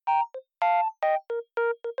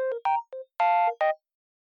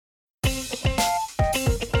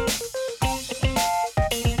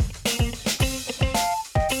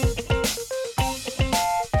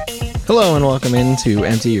Hello and welcome into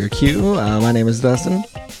Empty Your Queue. My name is Dustin.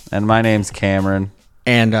 And my name's Cameron.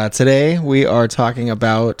 And today we are talking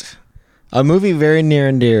about a movie very near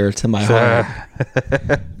and dear to my heart.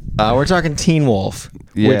 We're talking Teen Wolf,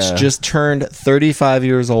 which just turned 35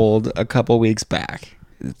 years old a couple weeks back.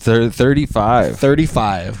 35.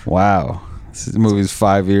 35. Wow. This movie's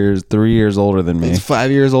 3 years older than me. It's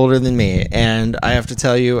 5 years older than me. And I have to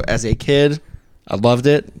tell you, as a kid, I loved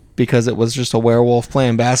it because it was just a werewolf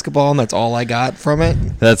playing basketball, and that's all I got from it.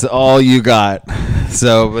 That's all you got.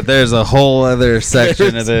 But there's a whole other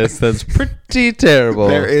section of this that's pretty terrible.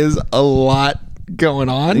 There is a lot going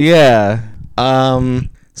on. Yeah.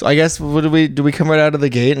 So I guess do we come right out of the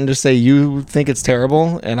gate and just say you think it's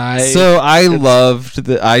terrible and I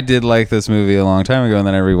did like this movie a long time ago, and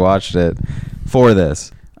then I rewatched it for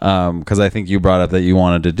this because I think you brought up that you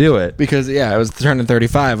wanted to do it because I was turning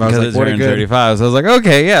 35. I was like, what a good 35. So I was like,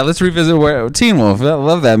 okay, yeah, let's revisit Teen Wolf. I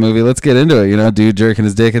love that movie. Let's get into it. You know, dude jerking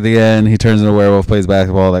his dick at the end. He turns into a werewolf, plays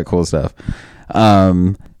basketball, all that cool stuff.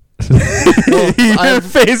 Your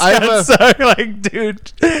face got so like,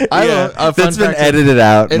 dude. That's been edited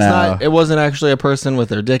out now. It wasn't actually a person with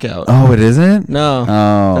their dick out. Oh, it isn't? No.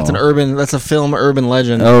 Oh. That's a film urban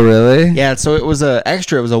legend. Oh, really? Yeah, so it was a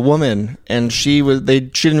extra. It was a woman, and she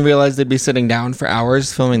didn't realize they'd be sitting down for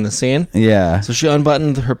hours filming the scene. Yeah. So she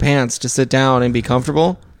unbuttoned her pants to sit down and be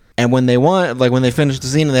comfortable. And when they finished the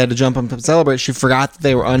scene and they had to jump up and celebrate, she forgot that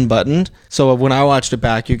they were unbuttoned. So when I watched it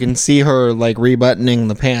back, you can see her like rebuttoning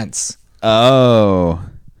the pants. Oh.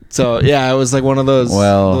 So yeah, it was like one of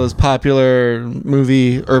those popular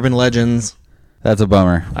movie urban legends. That's a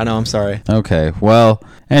bummer. I know, I'm sorry. Okay. Well,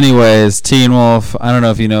 anyways, Teen Wolf. I don't know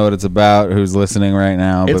if you know what it's about, who's listening right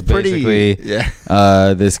now, It's but basically,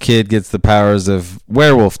 this kid gets the powers of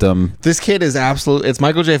werewolfdom. This kid is it's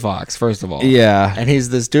Michael J. Fox, first of all. Yeah. And he's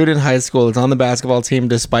this dude in high school that's on the basketball team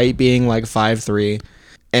despite being like 5'3".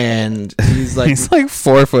 And he's like he's like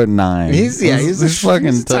 4'9". He's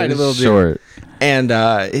fucking tiny little short. Dude. And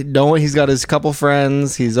he's got his couple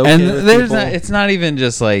friends. He's okay. And it's not even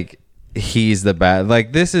just like he's the bad.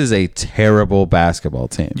 Like, this is a terrible basketball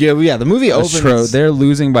team. Yeah. The movie opens. They're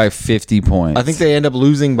losing by 50 points. I think they end up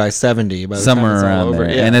losing by 70. By the somewhere time around there.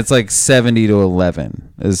 Yeah. And it's like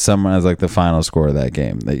 70-11 is like the final score of that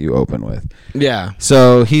game that you open with. Yeah.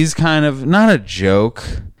 So he's kind of not a joke.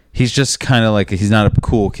 He's just kind of like, he's not a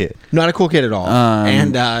cool kid. Not a cool kid at all.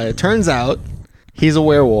 And it turns out he's a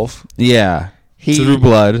werewolf. Yeah. Through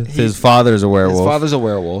blood. His father's a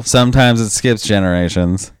werewolf. Sometimes it skips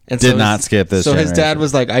generations. And Did not skip this generation. So his dad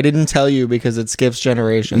was like, I didn't tell you because it skips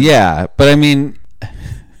generations. Yeah. But I mean,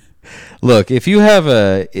 look, if you have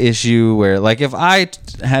a issue where, like, if I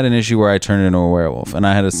had an issue where I turned into a werewolf and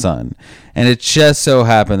I had a son, and it just so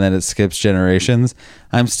happened that it skips generations,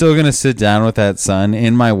 I'm still going to sit down with that son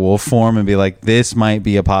in my wolf form and be like, this might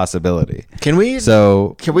be a possibility. Can we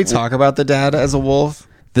talk about the dad as a wolf?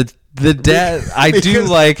 The dad, I do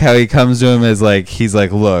like how he comes to him as like, he's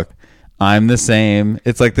like, look, I'm the same.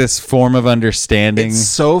 It's like this form of understanding. It's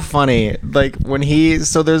so funny. Like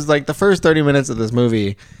so there's like the first 30 minutes of this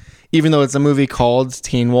movie, even though it's a movie called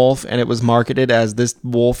Teen Wolf and it was marketed as this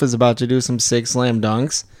wolf is about to do some sick slam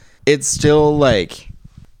dunks, it still like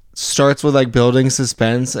starts with like building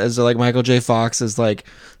suspense as like Michael J. Fox is like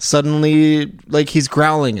suddenly like he's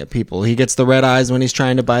growling at people. He gets the red eyes when he's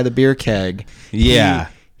trying to buy the beer keg. Yeah.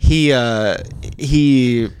 He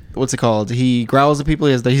what's it called? He growls at people.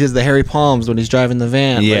 He has the hairy palms when he's driving the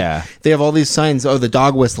van. Yeah. Like, they have all these signs. Oh, the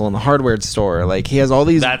dog whistle in the hardware store. Like he has all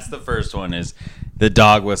these. That's the first one is the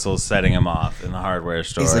dog whistle setting him off in the hardware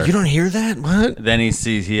store. He's like, you don't hear that? What? Then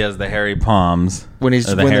he has the hairy palms when they're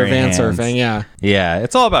van surfing. Yeah. Yeah.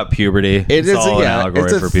 It's all about puberty. It's all an allegory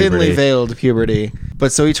for puberty. Thinly veiled puberty.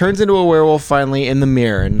 But so he turns into a werewolf finally in the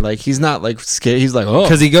mirror, and like he's not like scared. He's like, oh,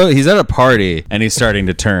 because he's at a party and he's starting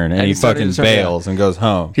to turn, and he fucking bails and goes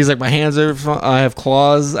home. He's like, my hands I have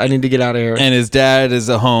claws. I need to get out of here. And his dad is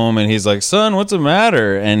at home, and he's like, son, what's the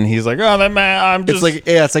matter? And he's like, oh, that man, I'm just.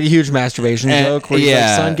 It's like a huge masturbation joke. Where he's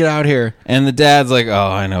like, son, get out here. And the dad's like, oh,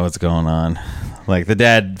 I know what's going on. Like the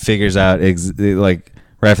dad figures out like.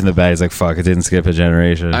 Right from the bat, he's like, fuck, it didn't skip a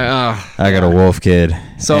generation. I got a wolf kid.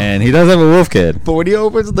 And he does have a wolf kid. But when he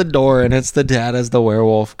opens the door and it's the dad as the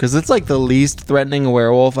werewolf, because it's like the least threatening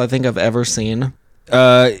werewolf I think I've ever seen.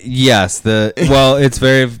 Yes. It's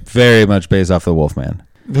very, very much based off the Wolfman.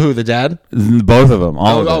 Who, the dad? Both of them.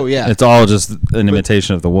 All of it. Oh, yeah. It's all just an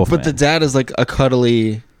imitation of the Wolfman. But the dad is like a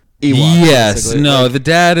cuddly Ewok, Yes, basically. no, Like, the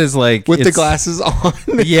dad is like with the it's- glasses on.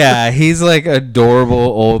 Yeah, he's like adorable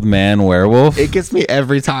old man werewolf. It gets me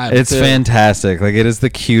every time. It's too. fantastic. Like it is the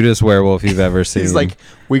cutest werewolf you've ever seen. He's like,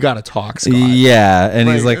 we gotta talk, Scott. yeah, and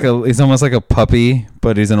he's Like- like he's almost like a puppy,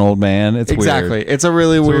 but he's an old man. It's Exactly. weird. It's a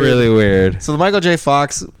really It's weird. really weird. So the Michael J.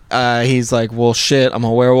 Fox, he's like, well, shit, I'm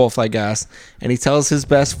a werewolf, I guess. And he tells his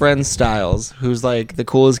best friend Styles, who's like the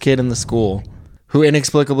coolest kid in the school, who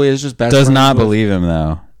inexplicably is just best. Does friends not with- believe him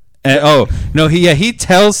though. And, oh no, he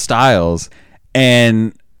tells Styles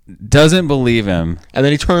and doesn't believe him. And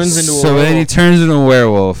then he turns into a So then he werewolf. turns into a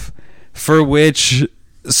werewolf, for which.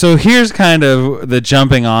 So here's kind of the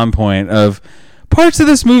jumping on point of parts of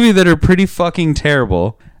this movie that are pretty fucking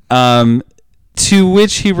terrible. To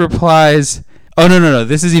which he replies, "Oh no!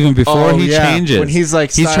 This is even before Oh, he yeah. changes. When he's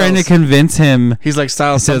like, he's trying to Styles- convince him. He's like, He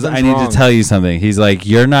Styles says, something's "I need wrong. to tell you something." He's like,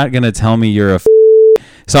 "You're not gonna tell me you're a."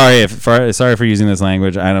 Sorry for using this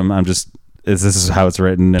language. I'm just. This is how it's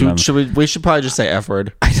written, and Dude, we should probably just say F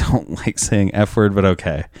word. I don't like saying F word, but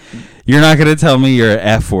okay. You're not going to tell me you're an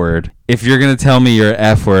F word. If you're going to tell me you're an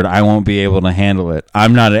F word, I won't be able to handle it.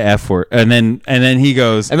 I'm not an F word. And then he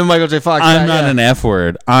goes, And then Michael J. Fox. I'm not an F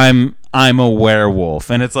word. I'm a werewolf.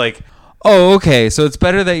 And it's like, oh, okay. So it's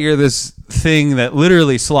better that you're this thing that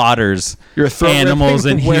literally slaughters You're a throat-ripping animals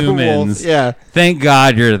and werewolf. humans. Yeah. Thank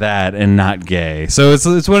God you're that and not gay. So it's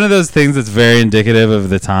one of those things that's very indicative of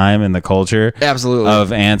the time and the culture. Absolutely. Of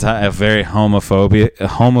very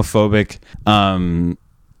homophobic,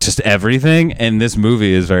 just everything. And this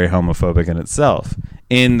movie is very homophobic in itself.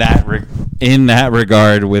 In that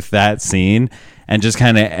regard, with that scene, and just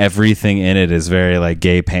kind of everything in it is very like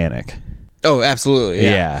gay panic. Oh, absolutely.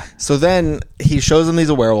 Yeah. So then he shows him he's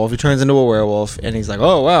a werewolf. He turns into a werewolf, and he's like,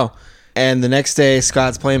 oh, wow. And the next day,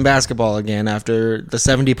 Scott's playing basketball again after the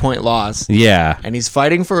 70-point loss. Yeah. And he's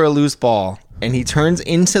fighting for a loose ball. And he turns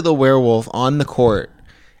into the werewolf on the court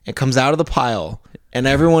and comes out of the pile. And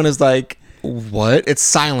everyone is like, what? It's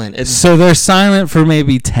silent. So they're silent for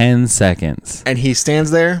maybe 10 seconds. And he stands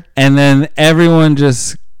there, And then everyone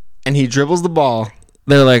just, and he dribbles the ball.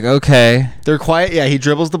 they're like, okay. They're quiet. Yeah, he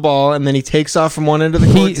dribbles the ball, and then he takes off from one end of the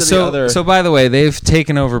court to the other. So by the way, they've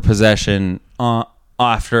taken over possession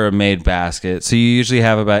after a made basket. So you usually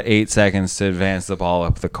have about 8 seconds to advance the ball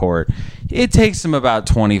up the court. It takes them about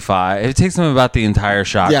 25. It takes them about the entire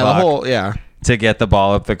shot clock to get the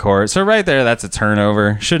ball up the court. So right there, that's a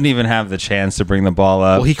turnover. Shouldn't even have the chance to bring the ball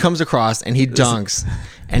up. Well, he comes across, and he dunks.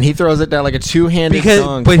 And he throws it down like a two-handed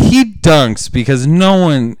dunk. But he dunks because no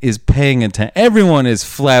one is paying attention. Everyone is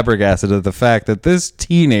flabbergasted at the fact that this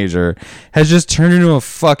teenager has just turned into a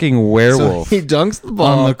fucking So werewolf he dunks the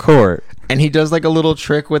ball on the court. and he does like a little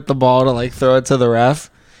trick with the ball to like throw it to the ref,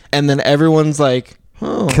 and then everyone's like,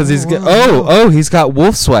 oh, Because he's he's got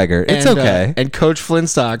wolf swagger. It's okay. And Coach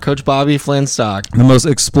Flintstock, Coach Bobby Flintstock, The most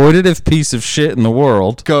exploitative piece of shit in the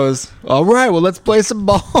world. goes, all right, well, let's play some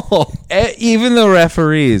ball. Even the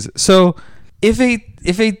referees. So if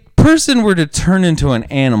a person were to turn into an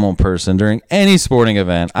animal person during any sporting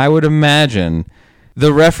event, I would imagine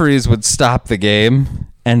the referees would stop the game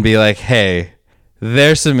and be like, hey,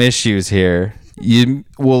 there's some issues here.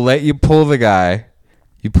 We'll let you pull the guy.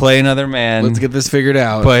 You play another man. Let's get this figured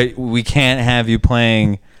out. But we can't have you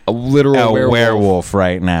playing a literal werewolf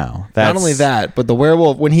right now. Not only that, but the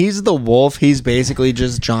werewolf, when he's the wolf, he's basically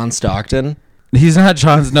just John Stockton. He's not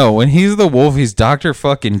John's. No, when he's the wolf, he's Dr.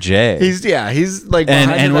 fucking J. He's like,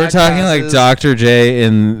 and we're talking like Dr. J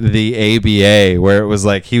in the ABA, where it was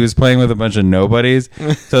like he was playing with a bunch of nobodies.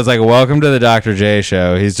 So it's like, welcome to the Dr. J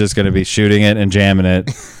show. He's just going to be shooting it and jamming it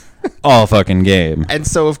all fucking game. And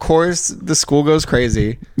so, of course, the school goes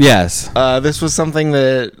crazy. Yes. This was something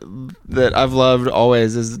that I've loved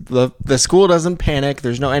always is the school doesn't panic.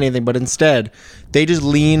 There's no anything, but instead they just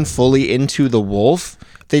lean fully into the wolf.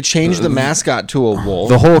 They changed the mascot to a wolf.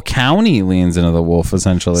 The whole county leans into the wolf,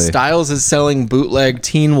 essentially. Styles is selling bootleg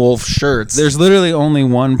Teen Wolf shirts. There's literally only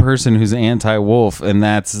one person who's anti-wolf, and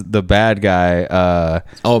that's the bad guy.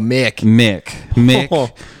 Mick.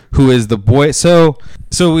 Mick, who is the boy. So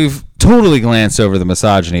we've totally glanced over the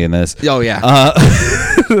misogyny in this. Oh yeah.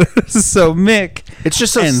 So Mick, it's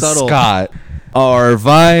just so and subtle. Scott are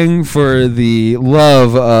vying for the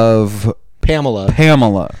love of Pamela.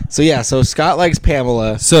 So Scott likes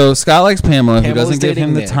Pamela. So Scott likes Pamela, who Pamela's doesn't give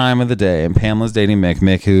him the dating Mick. time of the day, and Pamela's dating Mick.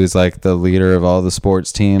 Mick, who's like the leader of all the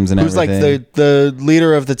sports teams and Who's everything. like the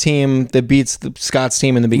leader of the team that beats Scott's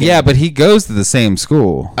team in the beginning. Yeah, but he goes to the same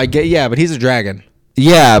school. But he's a dragon.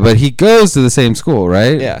 Yeah, but he goes to the same school,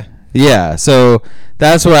 right? Yeah. Yeah, so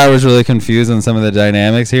that's where I was really confused on some of the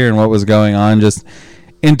dynamics here and what was going on just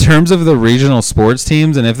in terms of the regional sports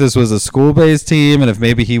teams, and if this was a school-based team, and if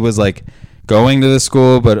maybe he was like going to the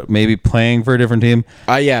school but maybe playing for a different team,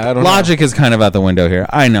 I don't logic is kind of out the window here.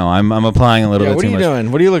 I know I'm applying a little bit what too are you much.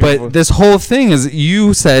 doing? What are you looking for? But this whole thing is,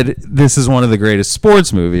 you said this is one of the greatest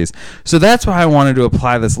sports movies, so that's why I wanted to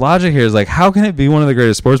apply this logic here. Is like, how can it be one of the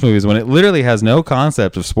greatest sports movies when it literally has no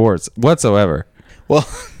concept of sports whatsoever? Well,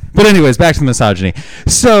 but anyways, back to the misogyny.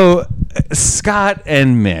 So Scott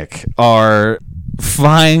and Mick are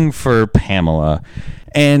vying for Pamela,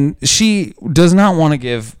 and she does not want to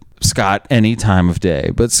give Scott any time of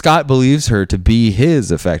day, but Scott believes her to be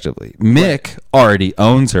his effectively. Mick already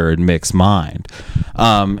owns her in Mick's mind.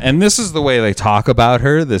 And this is the way they talk about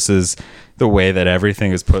her. This is the way that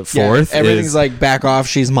everything is put forth. Everything's like, back off,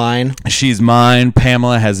 she's mine. She's mine.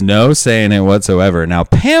 Pamela has no say in it whatsoever. Now,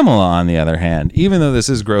 Pamela, on the other hand, even though this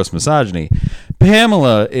is gross misogyny,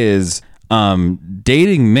 Pamela is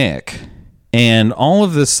dating Mick, and all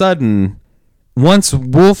of a sudden, once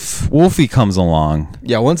Wolfie comes along,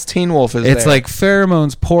 once Teen Wolf is it's there. like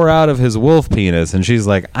pheromones pour out of his wolf penis, and she's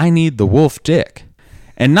like, I need the wolf dick.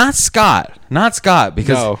 And not Scott,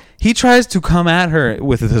 because he tries to come at her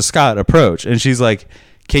with the Scott approach, and she's like,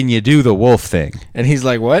 can you do the wolf thing? And he's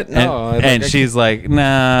like, what? No. And she's like, no,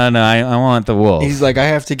 I want the wolf. He's like, I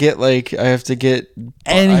have to get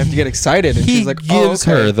excited. And she's like, gives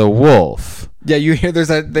her the wolf. Yeah, you hear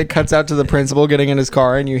they cuts out to the principal getting in his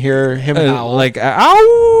car, and you hear him howl. Like,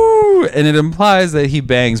 ow! And it implies that he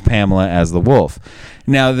bangs Pamela as the wolf.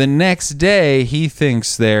 Now, the next day, he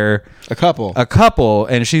thinks they're a couple,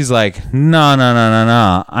 and she's like,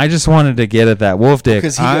 no. I just wanted to get at that wolf dick.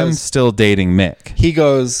 I'm still dating Mick. He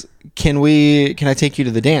goes, can I take you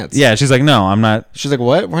to the dance? Yeah, she's like, no, I'm not. She's like,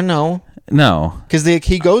 what? No. Because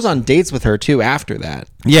he goes on dates with her, too, after that.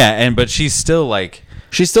 Yeah, but she's still like...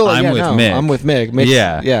 I'm with Mick.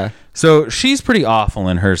 Yeah. So she's pretty awful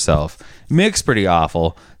in herself. Mick's pretty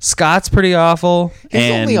awful. Scott's pretty awful.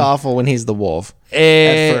 He's only awful when he's the wolf.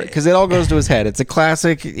 Because it all goes to his head. It's a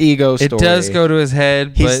classic ego story. It does go to his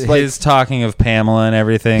head, but his talking of Pamela and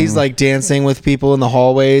everything. He's like dancing with people in the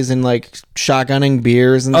hallways and like shotgunning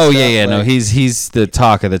beers and stuff. Yeah. No, he's the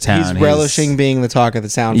talk of the town. He's relishing being the talk of the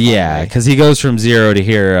town. Yeah, because he goes from 0 to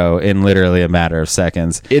hero in literally a matter of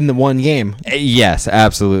seconds. In the one game. Yes,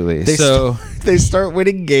 absolutely. They start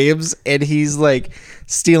winning games, and he's like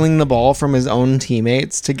stealing the ball from his own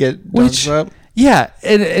teammates to get dunks up. Yeah,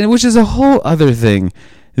 and which is a whole other thing.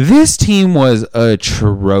 This team was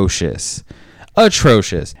atrocious.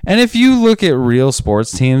 And if you look at real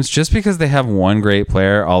sports teams, just because they have one great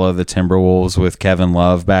player, all of the Timberwolves with Kevin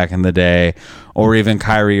Love back in the day, or even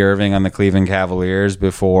Kyrie Irving on the Cleveland Cavaliers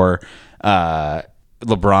before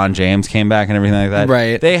LeBron James came back and everything like that.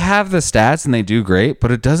 Right. They have the stats and they do great, but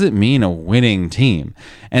it doesn't mean a winning team.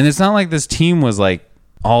 And it's not like this team was like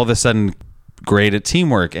all of a sudden great at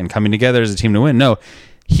teamwork and coming together as a team to win. No,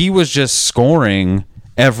 he was just scoring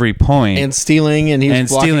every point and stealing, and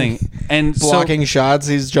blocking shots.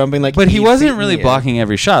 He's jumping like, but he wasn't really blocking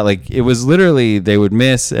every shot. Like, it was literally they would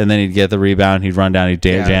miss, and then he'd get the rebound, he'd run down, he'd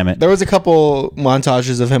jam it. There was a couple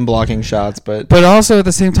montages of him blocking shots, but also at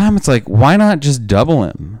the same time, it's like, why not just double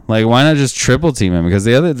him? Like, why not just triple team him? Because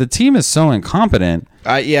the team is so incompetent.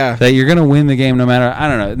 That you're gonna win the game no matter. I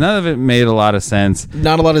don't know. None of it made a lot of sense.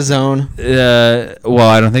 Not a lot of zone. Well,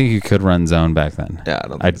 I don't think you could run zone back then. Yeah,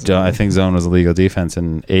 I think zone was illegal defense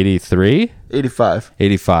in 83? 85.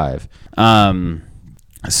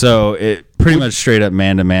 So it pretty much straight up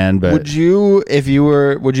man to man. But would you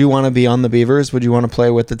want to be on the Beavers? Would you want to play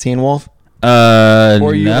with the Teen Wolf? Or no.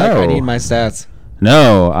 Like, I need my stats.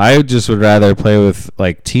 No, I just would rather play with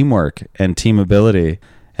like teamwork and team ability.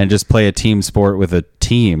 And just play a team sport with a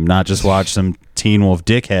team, not just watch some Teen Wolf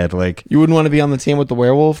dickhead. Like, you wouldn't want to be on the team with the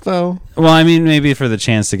werewolf, though? Well, I mean, maybe for the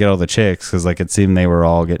chance to get all the chicks, because like it seemed they were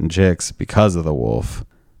all getting chicks because of the wolf.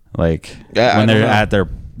 Like, when they're at their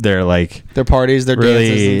like their parties, their really,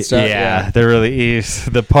 dances and stuff. Yeah, they're really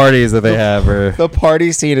the parties that they have are the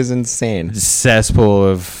party scene is insane. Cesspool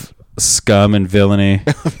of scum and villainy.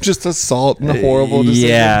 Just assault and horrible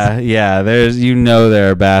decisions. Yeah. There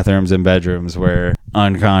are bathrooms and bedrooms where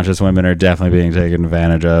unconscious women are definitely being taken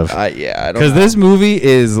advantage of. I don't know. Because this movie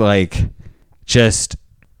is like, just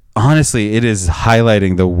honestly, it is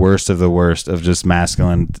highlighting the worst of just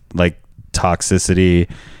masculine like toxicity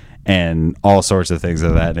and all sorts of things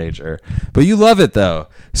of that nature. But you love it though,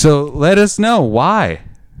 so let us know why.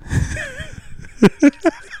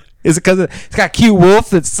 Is it because it's got cute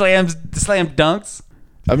wolf that slam dunks?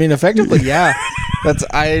 I mean, effectively, yeah.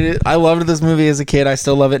 I loved this movie as a kid. I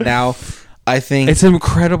still love it now. I think It's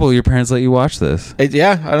incredible your parents let you watch this.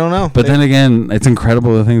 yeah, I don't know. But then again, it's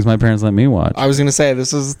incredible the things my parents let me watch. I was gonna say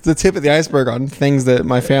this is the tip of the iceberg on things that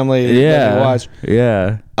my family let me watch.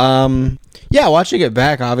 Yeah. Yeah, watching it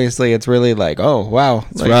back, obviously, it's really like, oh wow,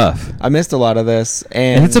 It's rough. I missed a lot of this,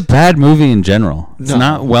 And it's a bad movie in general. It's No.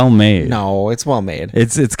 not well made. no, it's well made.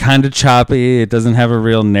 It's kind of choppy. It doesn't have a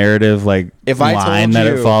real narrative If I line told that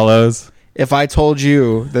it you- follows. If I told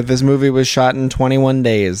you that this movie was shot in 21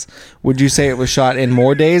 days, would you say it was shot in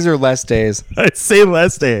more days or less days? I'd say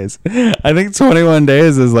less days. I think 21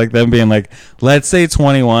 days is like them being like, let's say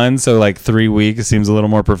 21, so like 3 weeks seems a little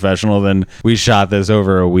more professional than we shot this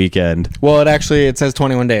over a weekend. Well, it says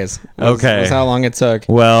 21 days. Okay. Was how long it took.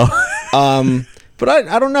 Well, But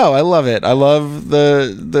I don't know. I love it. I love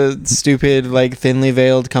the stupid, like, thinly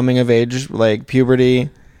veiled coming of age, like,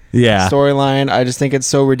 puberty yeah. storyline. I just think it's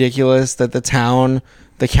so ridiculous that the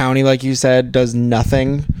county, like you said, does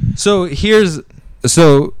nothing. So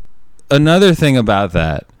another thing about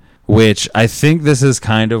that, which I think this is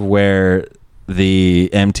kind of where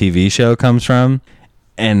the MTV show comes from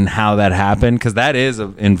and how that happened, because that is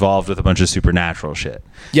involved with a bunch of supernatural shit.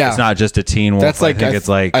 Yeah. It's not just a Teen Wolf. That's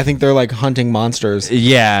like, I think they're like hunting monsters.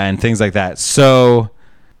 yeah, and things like that. So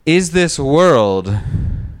is this world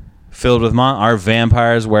filled with are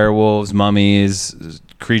vampires, werewolves, mummies,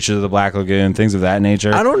 creatures of the Black Lagoon, things of that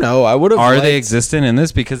nature? I don't know. I would have. Are they existent in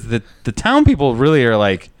this? Because the town people really are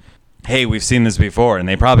like, hey, we've seen this before, and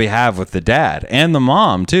they probably have with the dad and the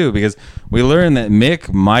mom too, because we learned that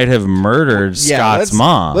Mick might have murdered Scott's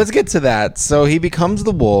mom. Let's get to that. So he becomes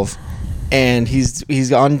the wolf, and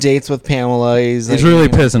he's on dates with Pamela. He's really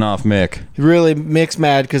pissing off Mick. Really, Mick's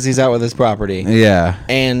mad because he's out with his property. Yeah.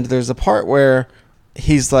 And there's a part where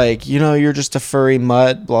he's like, you're just a furry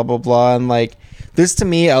mutt, blah blah blah, and like this to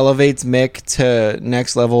me elevates Mick to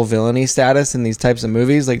next level villainy status in these types of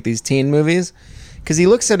movies, like these teen movies. Because he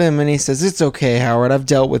looks at him and he says, "It's okay, Howard. I've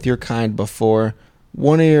dealt with your kind before.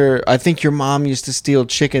 I think your mom used to steal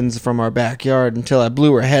chickens from our backyard until I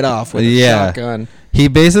blew her head off with a shotgun." He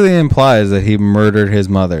basically implies that he murdered his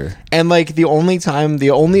mother. And like the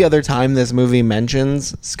only other time this movie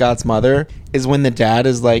mentions Scott's mother is when the dad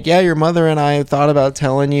is like, "Yeah, your mother and I thought about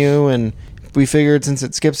telling you, and we figured since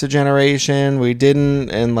it skips a generation, we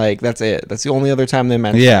didn't." And like that's it. That's the only other time they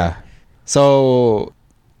mention. Yeah. So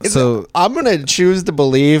I'm gonna choose to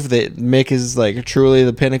believe that Mick is like truly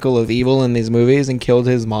the pinnacle of evil in these movies and killed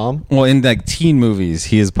his mom. Well, in like teen movies,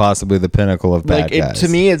 he is possibly the pinnacle of bad guys. To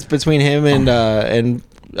me, it's between him and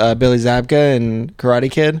Billy Zabka and Karate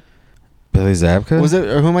Kid. Billy Zabka? Was it?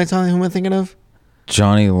 Or who am I thinking of?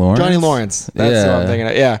 Johnny Lawrence. Johnny Lawrence. That's what I'm thinking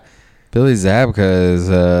of. Yeah. Billy Zabka is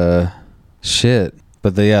shit.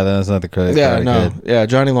 But that's not the Karate Kid. Yeah,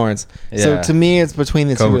 Johnny Lawrence. Yeah. So to me, it's between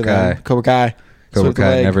the two of them. Cobra Kai. Cobra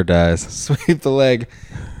Kai never dies. Sweep the leg.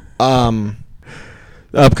 Upcoming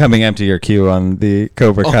Empty Your Queue on the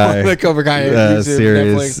Cobra Kai. The Cobra Kai YouTube,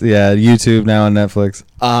 series. Netflix. Yeah, YouTube now on Netflix.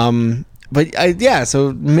 So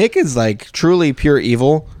Mick is like truly pure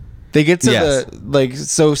evil. They get to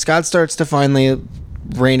so Scott starts to finally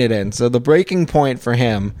rein it in. So the breaking point for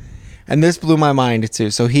him, and this blew my mind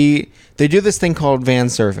too. So they do this thing called van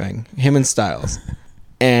surfing, him and Styles.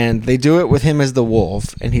 And they do it with him as the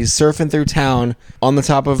wolf, and he's surfing through town on the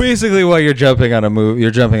top of. Basically, while you're jumping on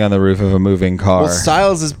you're jumping on the roof of a moving car. Well,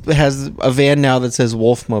 Styles has a van now that says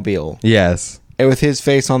Wolfmobile. Yes, and with his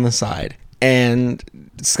face on the side, and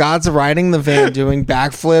Scott's riding the van doing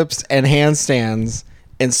backflips and handstands,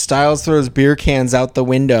 and Styles throws beer cans out the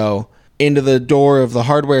window into the door of the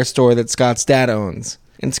hardware store that Scott's dad owns.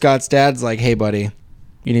 And Scott's dad's like, "Hey, buddy,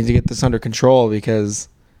 you need to get this under control because."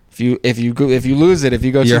 If you lose it, if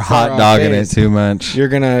you go you're too far hot dogging base, it too much.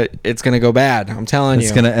 It's gonna go bad. I'm telling you.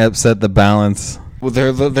 It's gonna upset the balance. Well,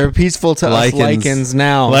 they're peaceful to us lichens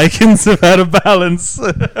now. Lichens have had a balance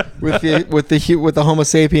with the Homo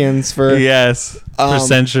sapiens for for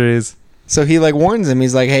centuries. So he like warns him.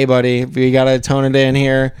 He's like, "Hey, buddy, we gotta tone it in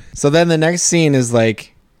here." So then the next scene is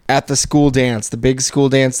like at the school dance, the big school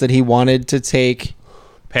dance that he wanted to take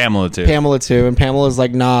Pamela to, and Pamela's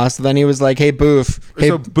like, "Nah." So then he was like, "Hey, Boof."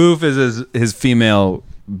 So Boof is his female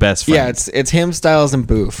best friend. Yeah, it's him, Styles, and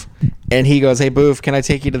Boof. And he goes, "Hey, Boof, can I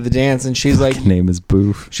take you to the dance?" And she's like, name is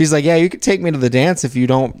Boof. She's like, "Yeah, you can take me to the dance if you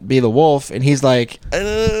don't be the wolf." And he's like,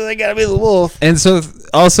 "I gotta be the wolf." And so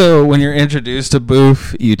also when you're introduced to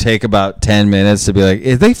Boof, you take about 10 minutes to be like,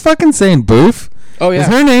 "Is they fucking saying Boof? Oh yeah, is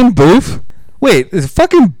her name Boof? Wait, is it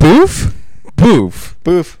fucking Boof? Boof."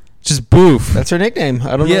 Just Boof. That's her nickname.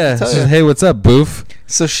 I don't know what to tell you. Just, hey, what's up, Boof?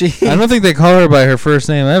 So she... I don't think they call her by her first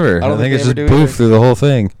name ever. I think it's just Boof through the whole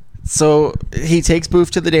thing. So he takes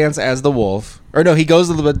Boof to the dance as the wolf. Or no, he goes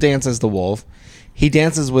to the dance as the wolf. He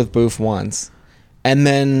dances with Boof once. And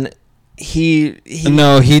then he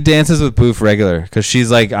dances with Boof regular because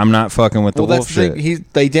she's like, I'm not fucking with the wolf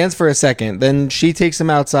shit. They dance for a second. Then she takes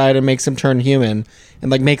him outside and makes him turn human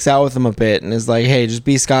and like makes out with him a bit and is like, hey, just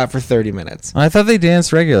be Scott for 30 minutes. I thought they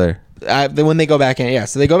danced regular. Then when they go back in, yeah.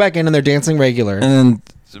 So they go back in and they're dancing regular. And then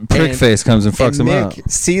Prickface comes and fucks him up.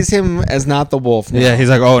 Sees him as not the wolf now. Yeah, he's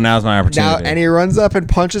like, oh, now's my opportunity. And he runs up and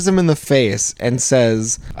punches him in the face and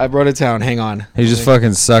says, I wrote it down, hang on. He just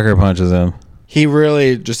fucking sucker punches him. He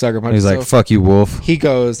really just sucker punches. He's like, fuck you, wolf. He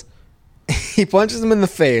goes, he punches him in the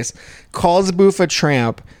face, calls Boof a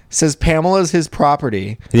tramp, says Pamela's his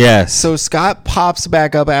property. Yes. So Scott pops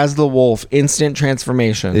back up as the wolf, instant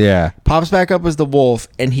transformation. Yeah. Pops back up as the wolf,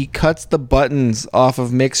 and he cuts the buttons off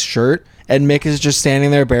of Mick's shirt, and Mick is just standing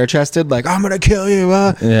there bare-chested, like, I'm gonna kill you.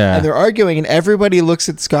 Yeah. And they're arguing, and everybody looks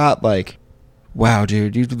at Scott like, wow,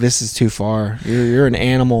 dude, this is too far. You're an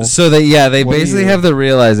animal. So they basically have the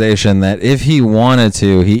realization that if he wanted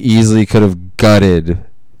to, he easily could have gutted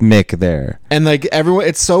Mick there. And like everyone,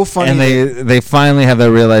 it's so funny. And they finally have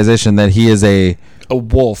that realization that he is a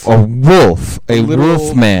wolf, a literal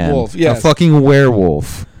wolf man, wolf, yes. a fucking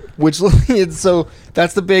werewolf. Which it's so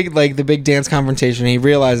that's the big dance confrontation. He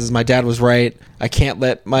realizes my dad was right. I can't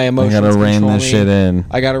let my emotions. I gotta rein this shit in.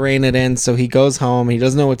 I gotta rein it in. So he goes home. He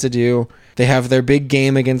doesn't know what to do. They have their big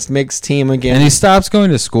game against Mick's team again. And he stops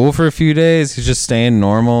going to school for a few days. He's just staying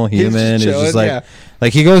normal, human. He's just like, yeah.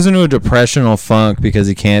 Like he goes into a depressional funk because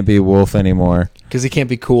he can't be wolf anymore. Because he can't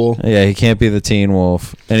be cool. Yeah, he can't be the teen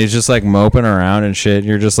wolf. And he's just like moping around and shit.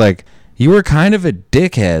 You're just like, you were kind of a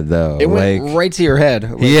dickhead though. It went right to your head.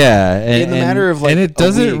 Like, yeah. In the matter of like and it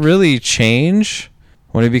doesn't really change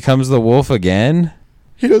when he becomes the wolf again.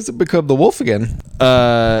 He doesn't become the wolf again.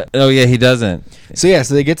 Oh yeah, he doesn't. So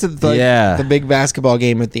they get to the big basketball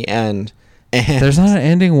game at the end. And there's not an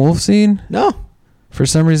ending wolf scene? No. For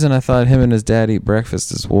some reason I thought him and his dad eat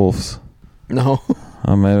breakfast as wolves. No.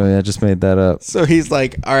 Oh, maybe I just made that up. So he's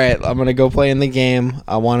like, all right, I'm going to go play in the game.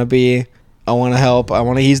 I want to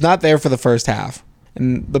help. He's not there for the first half.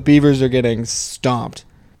 And the Beavers are getting stomped.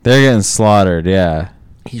 They're getting slaughtered, yeah.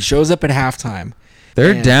 He shows up at halftime.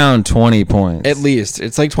 They're down 20 points. At least.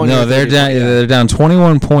 It's like 20. No, they're down. They're down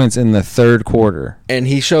 21 points in the third quarter. And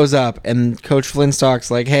he shows up, and Coach Flintstock's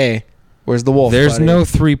like, "Hey, where's the wolf?" There's buddy? no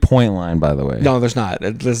 3-point line, by the way. No, there's not.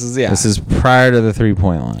 This is prior to the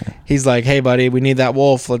 3-point line. He's like, "Hey, buddy, we need that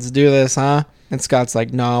wolf. Let's do this, huh?" And Scott's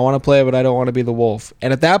like, "No, I want to play, but I don't want to be the wolf."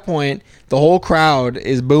 And at that point, the whole crowd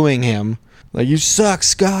is booing him, like, "You suck,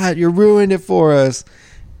 Scott. You ruined it for us."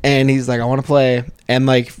 And he's like, "I want to play." And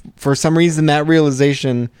like for some reason, that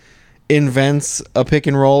realization invents a pick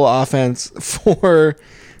and roll offense for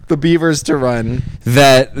the Beavers to run.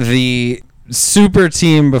 That the super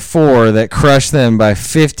team before that crushed them by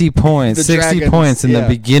 50 points, The 60 Dragons, points in the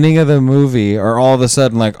beginning of the movie are all of a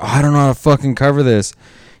sudden like, oh, I don't know how to fucking cover this.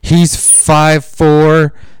 He's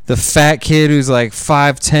 5'4". The fat kid who's like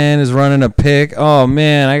 5'10" is running a pick. Oh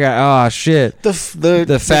man, shit. The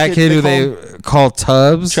fat kid who they call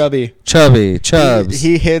Tubbs. Chubby. Chubbs.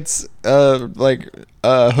 He hits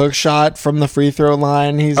a hook shot from the free throw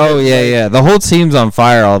line. The whole team's on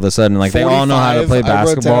fire all of a sudden. Like they all know how to play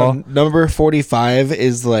basketball. Number 45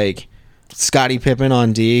 is like Scottie Pippen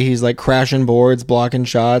on D. He's like crashing boards, blocking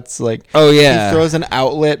shots. Like, oh yeah, he throws an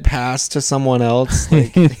outlet pass to someone else.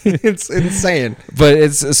 Like, it's insane. But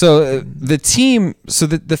it's so the team. So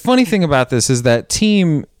the funny thing about this is that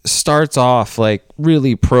team starts off like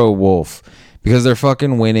really pro wolf because they're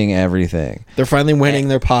fucking winning everything. They're finally winning.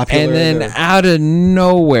 They're popular. And then out of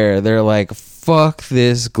nowhere, they're like, "Fuck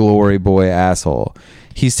this glory boy asshole.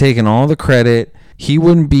 He's taking all the credit. He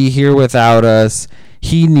wouldn't be here without us.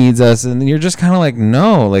 He needs us." And you're just kind of like,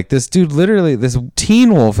 no, like this dude, literally this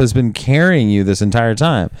teen wolf has been carrying you this entire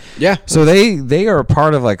time. Yeah. So they are a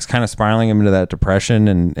part of like kind of spiraling him into that depression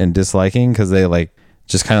and disliking because they like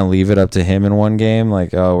just kind of leave it up to him in one game.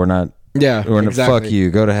 Like, oh, we're not. Yeah. We're gonna fuck you.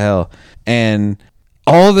 Go to hell. And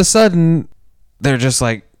all of a sudden they're just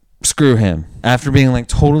like, screw him after being like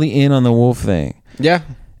totally in on the wolf thing. Yeah.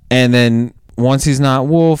 And then once he's not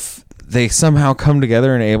wolf, they somehow come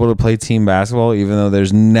together and are able to play team basketball, even though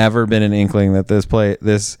there's never been an inkling that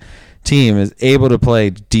this team is able to play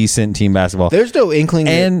decent team basketball. There's no inkling.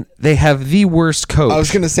 And they have the worst coach. I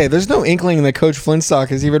was going to say, there's no inkling that Coach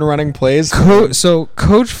Flintstock is even running plays. So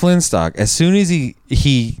Coach Flintstock, as soon as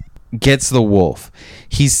he gets the wolf,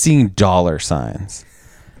 he's seeing dollar signs.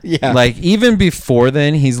 Yeah. Like even before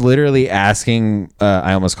then, he's literally asking,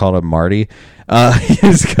 I almost called him Marty.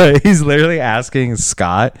 He's literally asking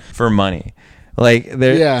Scott for money. Like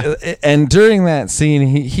there, Yeah. And during that scene,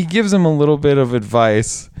 he gives him a little bit of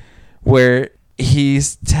advice where he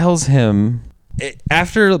tells him,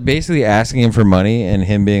 after basically asking him for money and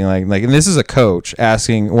him being like, and this is a coach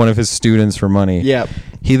asking one of his students for money. Yep.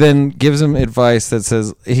 He then gives him advice that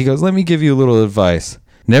says, he goes, let me give you a little advice.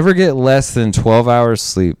 Never get less than 12 hours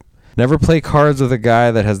sleep. Never play cards with a guy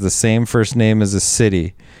that has the same first name as a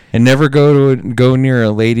city. And never go near a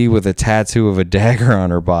lady with a tattoo of a dagger on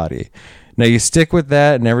her body. Now you stick with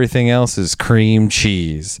that and everything else is cream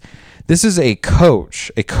cheese. This is a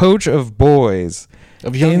coach of boys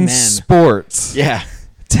Of young in men. sports. Yeah.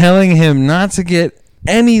 Telling him not to get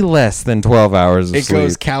any less than 12 hours of It sleep.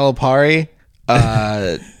 goes Calipari,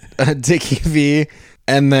 Dickie V,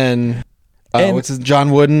 and then what's his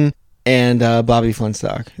John Wooden and Bobby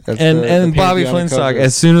Flintstock. That's And the Bobby pantheon of Flintstock, coaches.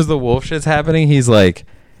 as soon as the wolf shit's happening, he's like,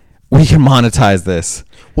 we can monetize this.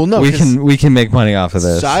 Well, no, we 'cause can make money off of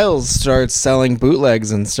this. Styles starts selling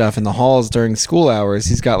bootlegs and stuff in the halls during school hours.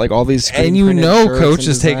 He's got like all these And you screen-printed know shirts Coach and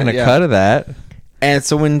is taking a design- cut of that. And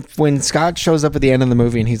so when Scott shows up at the end of the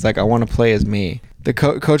movie and he's like, I want to play as me, the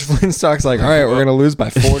Coach Flintstock's like, all right, we're gonna lose by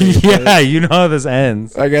 40. Yeah, you know how this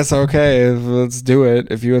ends. I guess okay, let's do it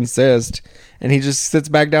if you insist. And he just sits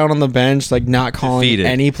back down on the bench, like not calling Defeated.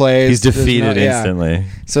 any plays. He's There's defeated yeah. instantly.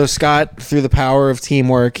 So Scott, through the power of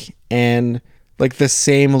teamwork and like the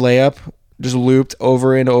same layup, just looped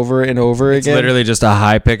over and over and over It's again. literally just a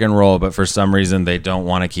high pick and roll, but for some reason they don't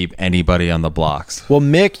want to keep anybody on the blocks. Well,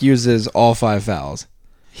 Mick uses all 5 fouls.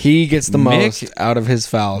 He gets the Mick- most out of his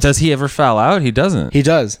fouls. Does he ever foul out? He doesn't. He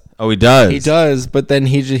does. Oh, he does. He does, but then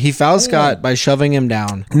he fouls Scott by shoving him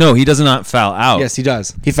down. No, he does not foul out. Yes, he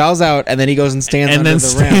does. He fouls out, and then he goes and stands and under then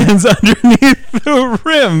the rim. stands underneath the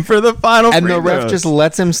rim for the final And free the ref throws. just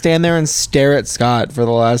lets him stand there and stare at Scott for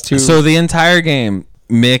the last 2. So the entire game,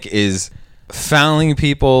 Mick is fouling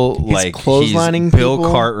people like clotheslining he's Bill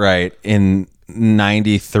people. Cartwright in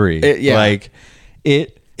 '93. Yeah. Like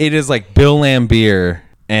it is like Bill Lambier,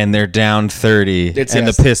 and they're down 30, It's- and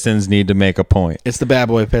yes. the Pistons need to make a point. It's the bad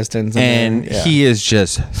boy Pistons. And yeah. he is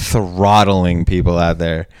just throttling people out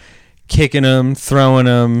there, kicking them, throwing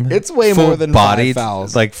them. It's way full more than 5 bodied,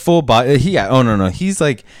 fouls. like full body. No. He's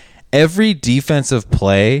like every defensive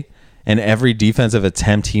play and every defensive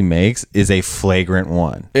attempt he makes is a flagrant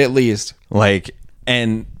one. At least. Like,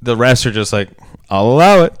 and the rest are just like, I'll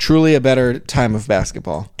allow it. Truly a better time of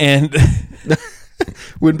basketball. And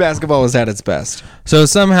When basketball was at its best. so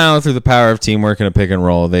somehow through the power of teamwork and a pick and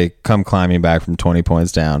roll, they come climbing back from 20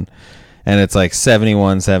 points down. And it's like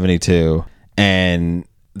 71-72. And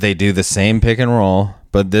they do the same pick and roll.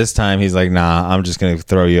 But this time he's like, nah, I'm just going to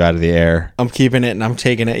throw you out of the air. I'm keeping it and I'm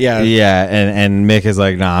taking it. Yeah. Yeah. And Mick is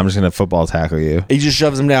like, nah, I'm just going to football tackle you. He just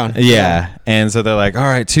shoves him down. Yeah. And so they're like, all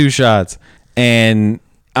right, 2 shots. And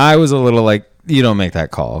I was a little like, you don't make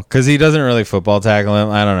that call. Because he doesn't really football tackle him.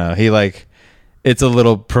 I don't know. He like, it's a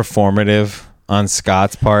little performative on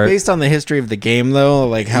Scott's part. Based on the history of the game, though,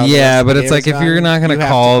 like how. the rest Yeah, of but the it's game like has if you're gone, not going you to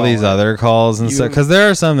have call these it. other calls and You- stuff, because there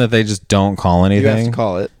are some that they just don't call You have to anything.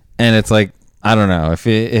 call it. And it's like, I don't know.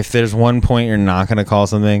 If there's one point you're not going to call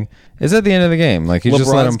something, it's at the end of the game. Like, you just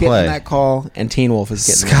let LeBron's him getting play. that call, and Teen Wolf is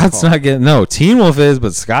getting Scott's that call. not getting. No, Teen Wolf is,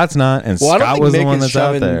 but Scott's not. And Well, I don't Scott think was Mick the one is that's out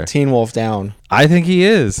shoving there. Teen Wolf down. I think he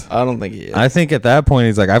is. I don't think he is. I think at that point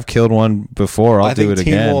he's like, I've killed one before. I'll I do think it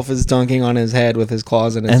Teen again. Wolf is dunking on his head with his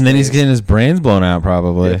claws in his And then he's face. getting his brains blown out,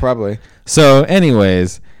 probably. Yeah, probably. So,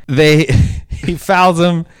 anyways, he fouls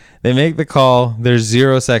him. They make the call. There's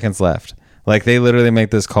 0 seconds left. Like, they literally make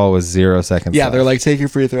this call with 0 seconds Yeah, left. they're like, take your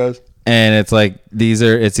free throws. And it's like,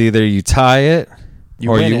 it's either you tie it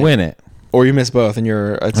or win you it. win it. Or you miss both, and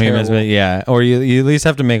you're a Or you terrible. miss it, yeah. Or you at least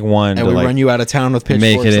have to make one. And to we like, run you out of town with pitchforks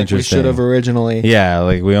make it like we interesting. should have originally. Yeah,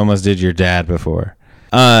 like we almost did your dad before.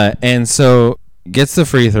 And so gets the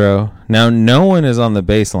free throw. Now no one is on the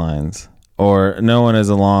baselines or no one is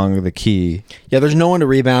along the key. Yeah, there's no one to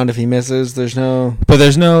rebound if he misses. There's no. But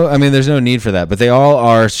there's no need for that. But they all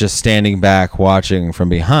are just standing back watching from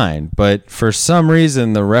behind. But for some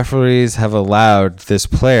reason the referees have allowed this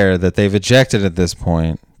player that they've ejected at this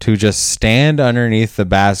point to just stand underneath the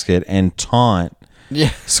basket and taunt Yeah.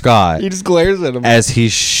 Scott He just glares at him. as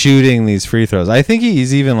he's shooting these free throws. I think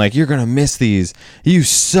he's even like, you're gonna miss these. You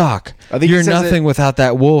suck. I think he You're says nothing without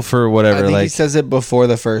that wolf or I whatever. think Like, he says it before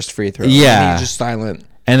the first free throw. Yeah. And he's just silent.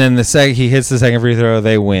 and then he hits the second free throw,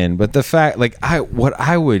 they win. But the fact, like, what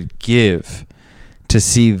I would give to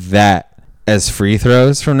see that as free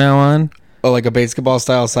throws from now on. Oh, like a basketball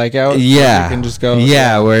style psych out? Yeah, You can just go.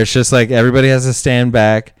 Yeah, where it's just like everybody has to stand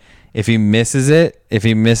back. If he misses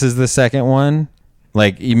the second one,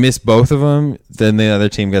 like you miss both of them, then the other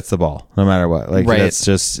team gets the ball, no matter what. Like Right.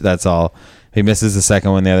 that's all. he misses the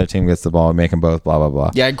second one, the other team gets the ball, make them both, blah blah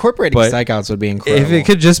blah. Yeah, incorporating But strikeouts would be incredible. If it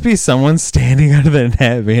could just be someone standing under the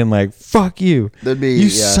net being like, "Fuck you, that'd be you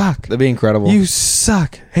suck, That'd be incredible. you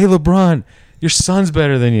suck. Hey LeBron, your son's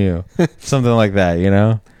better than you," something like that, you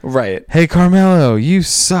know? Right. Hey Carmelo, you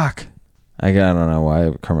suck. I don't know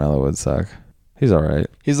why Carmelo would suck. He's all right.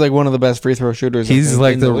 He's like one of the best free throw shooters. He's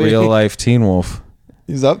like the real life Teen Wolf.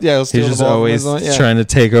 He's up. Yeah, he'll steal He's the just ball always from his own- yeah. trying to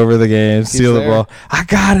take over the game, steal the there. ball. I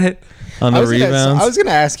got it on the rebounds. I was gonna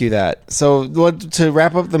ask you that. So to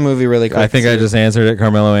wrap up the movie really quick. I think I just answered it.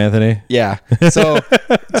 Carmelo Anthony. Yeah. So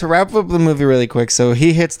to wrap up the movie really quick, so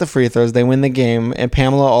he hits the free throws, they win the game, and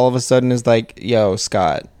Pamela all of a sudden is like, "Yo,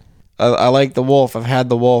 Scott, I like the wolf. I've had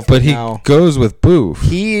the wolf." But he now goes with Boof.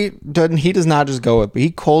 he does not just go with. He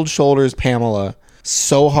cold shoulders Pamela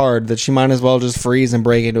so hard that she might as well just freeze and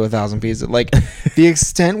break into 1,000 pieces. Like the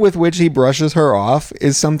extent with which he brushes her off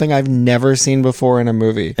is something I've never seen before in a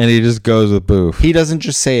movie. And he just goes with Boof. He doesn't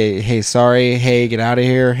just say, "Hey, sorry, hey, get out of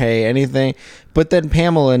here, hey, anything." But then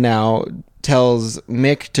Pamela now tells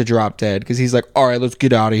Mick to drop dead because he's like, "All right, let's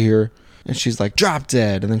get out of here." And she's like, "Drop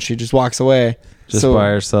dead." And then she just walks away. Just by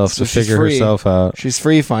herself to she's figure free. herself out. She's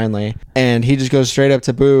free finally. And he just goes straight up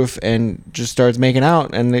to Boof and just starts making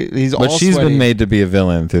out. And he's all But she's sweaty. been made to be a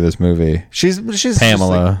villain through this movie. She's just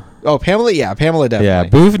Pamela. like, Pamela. Yeah, Pamela definitely. Yeah,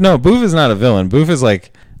 Boof. No, Boof is not a villain. Boof is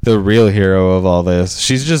like the real hero of all this.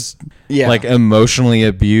 She's just like emotionally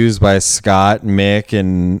abused by Scott, Mick,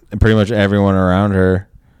 and pretty much everyone around her.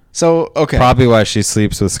 So okay, Probably why she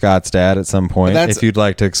sleeps with Scott's dad at some point. That's- If you'd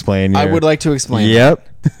like to explain, I would like to explain. Yep.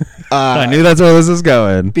 I knew that's where this is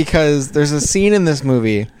going. Because there's a scene in this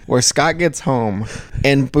movie where Scott gets home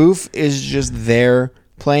and Boof is just there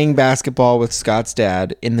playing basketball with Scott's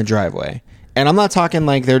dad in the driveway. And I'm not talking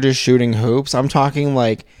like they're just shooting hoops. I'm talking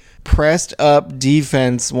like pressed up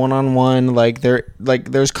defense one-on-one, like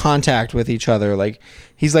there's contact with each other. Like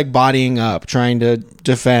he's like bodying up trying to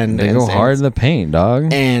defend. They go hard in the paint,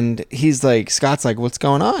 dog. And he's like, Scott's like, "What's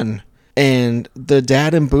going on?" And the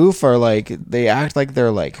dad and Boof are like, they act like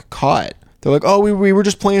they're like caught. They're like, "Oh, we were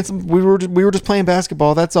just playing we were just playing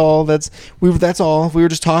basketball. That's all. That's all. We were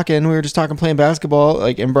just talking. Playing basketball."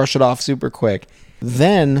 Like, and brush it off super quick.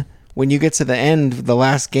 Then when you get to the end, the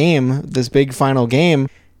last game, this big final game,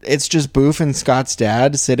 it's just Boof and Scott's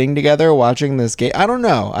dad sitting together watching this game. I don't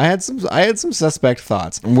know. I had some suspect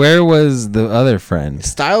thoughts. Where was the other friend?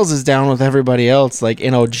 Styles is down with everybody else, like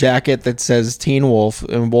in a jacket that says Teen Wolf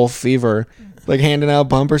and Wolf Fever, like handing out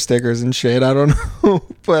bumper stickers and shit. I don't know,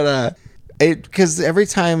 but because every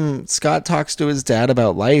time Scott talks to his dad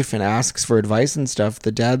about life and asks for advice and stuff,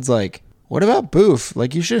 the dad's like, "What about Boof?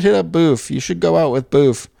 Like, you should hit up Boof. You should go out with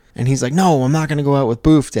Boof." And he's like, "No, I'm not going to go out with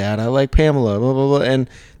Boof, Dad. I like Pamela, blah, blah, blah." And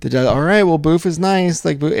the dad, "All right, well, Boof is nice."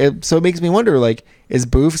 Like, so it makes me wonder, like, is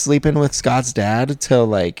Boof sleeping with Scott's dad to,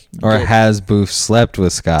 like... Or has Boof slept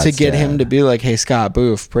with Scott? To get him to be like, "Hey, Scott,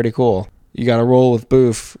 Boof, pretty cool. You got to roll with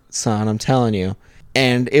Boof, son, I'm telling you."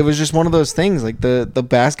 And it was just one of those things, like, the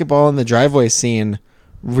basketball in the driveway scene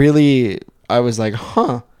really... I was like,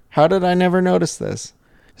 huh, how did I never notice this?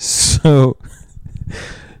 So,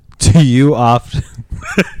 do you often...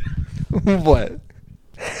 What?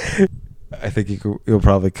 I think you'll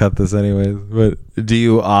probably cut this anyways, but do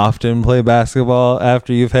you often play basketball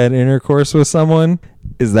after you've had intercourse with someone?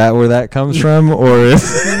 Is that where that comes from? Or is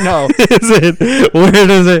No.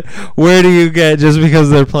 Where do you get, just because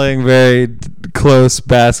they're playing very close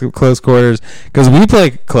quarters? Because we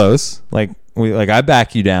play close. I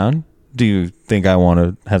back you down. Do you think I want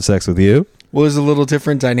to have sex with you? Well, there's a little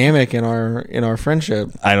different dynamic in our friendship.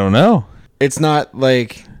 I don't know. It's not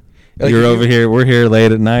like You're over here. We're here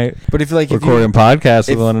late at night. But if recording podcasts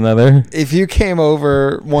with one another. If you came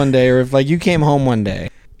over one day, or if like you came home one day,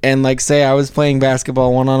 and like say I was playing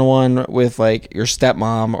basketball one-on-one with like your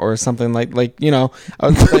stepmom or something, like you know, I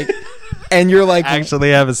was like, and you're like,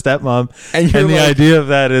 actually have a stepmom, and the like, idea of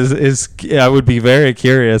that is I would be very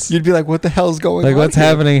curious. You'd be like, "What the hell's going on? Like, what's here?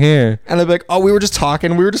 happening here?" And I'd be like, "Oh, we were just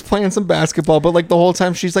talking. We were just playing some basketball." But like the whole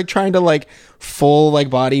time, she's like trying to like full like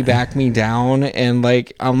body back me down, and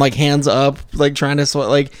like I'm like hands up, like trying to sweat.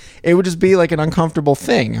 Like it would just be like an uncomfortable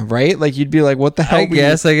thing, right? Like you'd be like, "What the hell?" I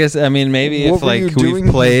guess. I mean, maybe if like we've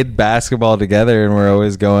played basketball together and we're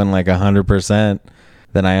always going like 100%,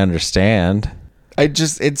 then I understand. I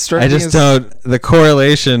just don't the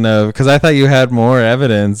correlation of, because I thought you had more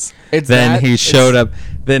evidence. He showed up.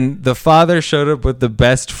 Then the father showed up with the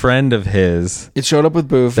best friend of his. It showed up with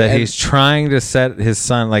Boof that he's trying to set his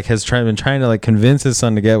son, like been trying to like convince his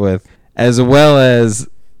son to get with, as well as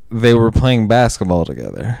they were playing basketball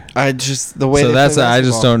together. I just the way. So they that's play I just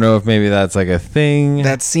basketball. don't know if maybe that's like a thing.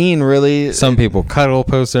 That scene really. Some people cuddle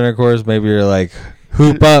post intercourse. Maybe you're like,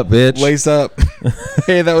 hoop up, bitch. Lace up.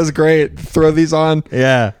 Hey, that was great. Throw these on.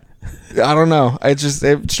 Yeah. I don't know. It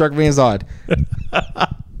struck me as odd.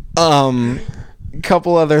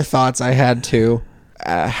 Couple other thoughts I had too.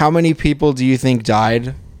 How many people do you think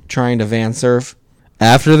died trying to van surf?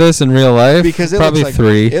 After this in real life, Because it probably looks like,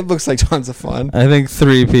 3. It looks like tons of fun. I think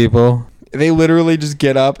 3 people. They literally just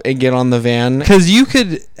get up and get on the van. Because you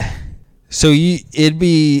could. So it'd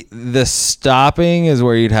be the stopping is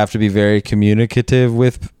where you'd have to be very communicative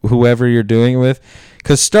with whoever you're doing it with.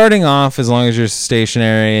 Because starting off, as long as you're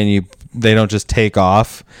stationary and they don't just take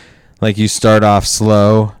off, like you start off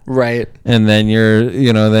slow, Right. and then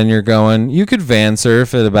you're going. You could van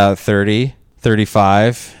surf at about 30,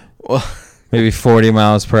 35, Well, maybe 40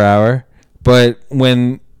 miles per hour. But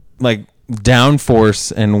when like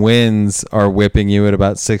downforce and winds are whipping you at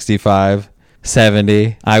about 65,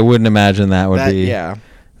 70, I wouldn't imagine that would be. yeah.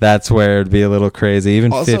 That's where it'd be a little crazy.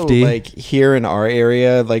 Even Also, 50. like here in our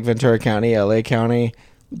area, like Ventura County, LA County,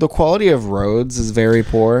 the quality of roads is very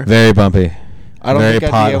poor. Very bumpy. I don't very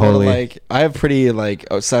think I'd be able to potholy. I have pretty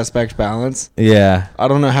suspect balance. Yeah. I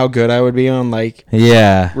don't know how good I would be on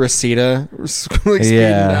Yeah. Reseda, speeding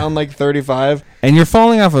Yeah. down 35. And you're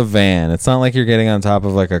falling off a van. It's not like you're getting on top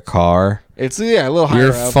of like a car. It's a little higher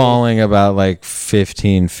You're up. falling about like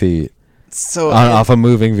 15 feet So off a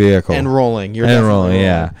moving vehicle. and rolling. You're And definitely rolling, rolling.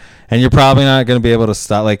 yeah. And you're probably not going to be able to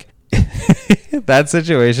stop. Like, that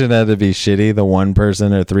situation had to be shitty. The 1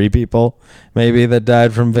 person or 3 people maybe that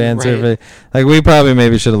died from van Right. surfing. Like, we probably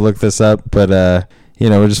maybe should have looked this up, but,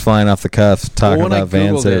 we're just flying off the cuff talking Well, when about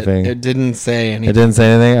van Googled surfing. it didn't say anything. It didn't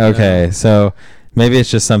say anything? Okay. So maybe it's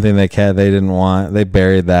just something they didn't want. They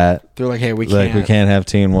buried that. They're like, hey, we Like, can't. we can't have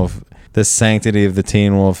Teen Wolf. The sanctity of the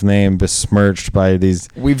Teen Wolf name besmirched by these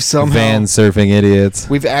We've somehow van surfing idiots.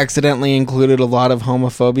 we've accidentally included a lot of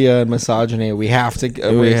homophobia and misogyny. We have to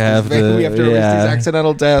erase We have these, to- we have to erase yeah. these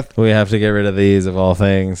accidental death, We have to get rid of these of all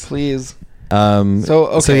things. please.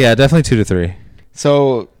 So So yeah, definitely 2 to 3.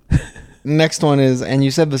 So next one is, and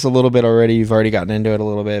you said this a little bit already. You've already gotten into it a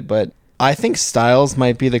little bit, but I think Styles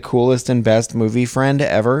might be the coolest and best movie friend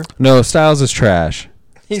ever. No, Styles is trash.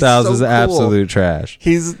 He's Styles so is cool. absolute trash.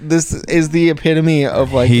 This is the epitome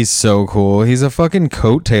of He's so cool. He's a fucking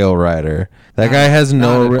coattail rider. That guy has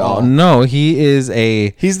not at all. no. He is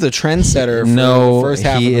a he's the trendsetter. For no. the first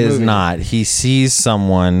half He of the is movie. not. He sees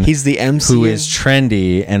someone He's the MC who is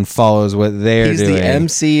trendy and follows what they're He's doing. the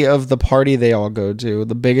MC of the party they all go to,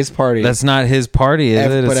 the biggest party. That's not his party, is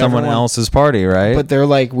it? But It's someone everyone- else's party, right? But they're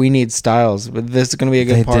like, we need Styles. But this is going to be a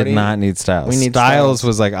good They party. did not need Styles. We need Styles Styles.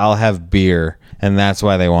 was like, I'll have beer, and that's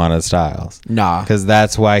why they wanted Styles. Nah. Because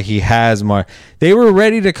that's why he has more. They were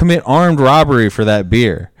ready to commit armed robbery for that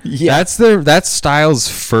beer. Yeah. That's Styles'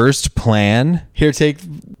 first plan. Here, take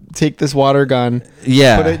this water gun.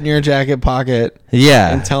 Yeah. Put it in your jacket pocket.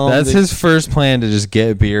 Yeah. and tell him that's that- his first plan to just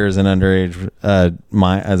get beer as an underage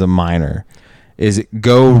as a minor. Is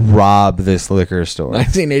go rob this liquor store.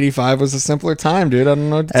 1985 was a simpler time, dude. I don't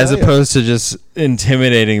know what to As tell you. opposed to just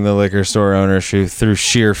intimidating the liquor store owner through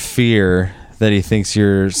sheer fear that he thinks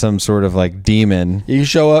you're some sort of like demon. You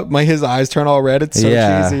show up, his eyes turn all red. It's so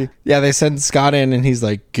Yeah. cheesy. Yeah, they send Scott in, and he's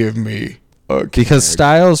like, "Give me a Because keg."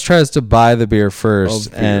 Styles tries to buy the beer first,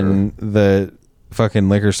 Of beer. and the fucking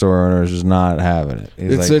liquor store owner is just not having it.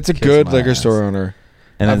 He's It's like, it's a "Kiss good my liquor ass." store owner.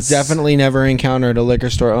 And I've it's- definitely never encountered a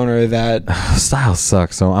liquor store owner that. Styles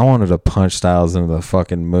sucks. So I wanted to punch Styles into the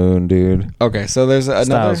fucking moon, dude. Okay, so there's another.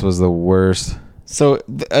 Styles was the worst. So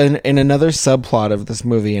in another subplot of this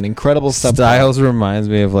movie, an incredible subplot. Styles reminds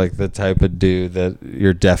me of like the type of dude that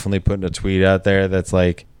you're definitely putting a tweet out there that's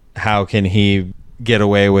like, how can he get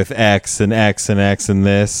away with X and X and X and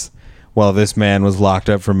this while this man was locked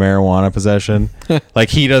up for marijuana possession? Like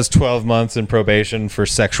he does 12 months in probation for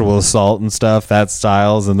sexual assault and stuff. That's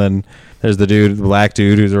Styles. And then there's the black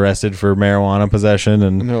dude who's arrested for marijuana possession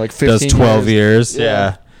and they're like does 15 12 years. Yeah.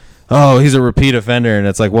 Yeah. Oh, he's a repeat offender. And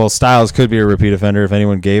it's like, well, Styles could be a repeat offender if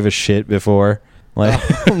anyone gave a shit before. Like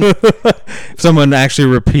if someone actually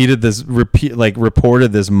reported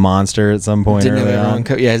this monster at some point Didn't have early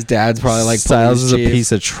everyone on. yeah, his dad's probably like Styles is a police chief.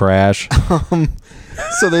 piece of trash.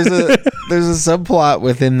 So there's a subplot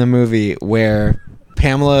within the movie where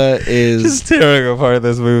Pamela is Just tearing apart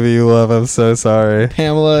this movie you love. I'm so sorry.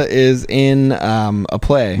 in a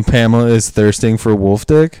play. Pamela is thirsting for wolf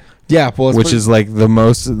dick, Yeah, well, which is like the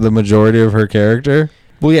majority of her character.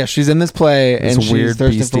 well, yeah, she's in this play This and she's weird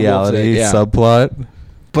thirsting for wolf dick, bestiality yeah. subplot.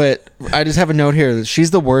 But I just have a note here that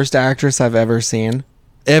she's the worst actress I've ever seen.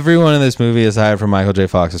 Everyone in this movie, aside from Michael J.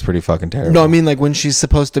 Fox, is pretty fucking terrible. No, I mean like when she's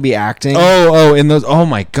supposed to be acting. In those. Oh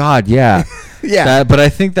my god, yeah, yeah. But I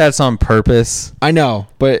think that's on purpose. I know,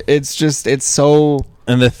 but it's so.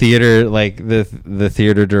 And the theater, like the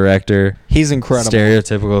theater director, He's incredible.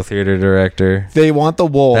 stereotypical theater director. They want the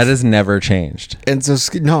wolf. That has never changed. And so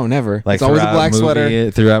no, never. Like it's always a black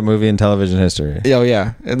sweater. Throughout movie and television history. Oh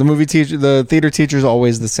yeah, and the theater teacher's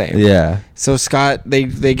always the same. Yeah. So Scott, they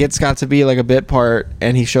get Scott to be like a bit part,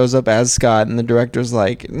 and he shows up as Scott, and the director's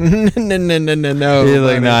like, no. He's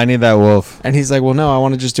like, no, I need that wolf. And he's like, well, no, I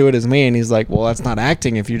want to just do it as me. And he's like, well, that's not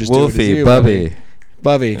acting if you just do it as Wolfie, you, Bubby.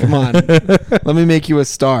 Bubby, come on, let me make you a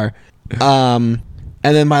star.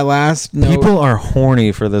 And then my last note. People are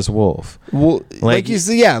horny for this wolf. Well, like you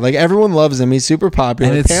see, yeah, like everyone loves him. He's super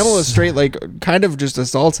popular. And Pamela straight like kind of just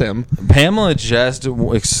assaults him. Pamela just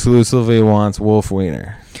exclusively wants Wolf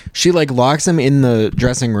Wiener. She like locks him in the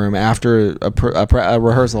dressing room after a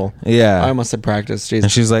rehearsal. Yeah. I almost said practice. Jesus.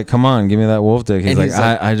 And she's like, come on, give me that wolf dick. He's And like, he's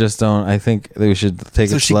like- I just don't. I think that we should take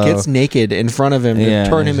So it she slow. gets naked in front of him to Yeah,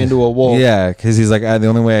 turn and him she's- into a wolf. Yeah, because he's like, the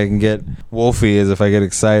only way I can get Wolfie is if I get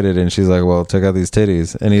excited. And she's like, well, check out these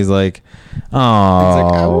titties. And he's like,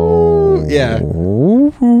 oh. Yeah.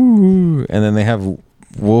 And then they have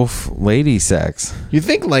wolf lady sex. You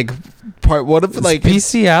think like what if like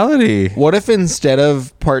Bestiality. what if instead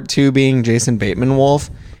of part 2 being Jason Bateman wolf,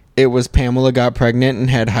 it was Pamela got pregnant and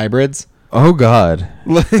had hybrids? Oh, God.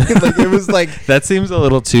 Like it was like That seems a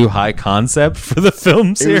little too high concept for the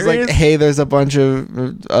film it series. was like, hey, there's a bunch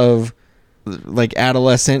of like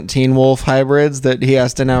adolescent teen wolf hybrids that he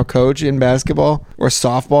has to now coach in basketball or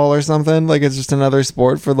softball or something. Like it's just another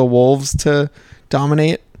sport for the wolves to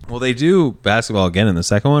dominate. Well, they do basketball again in the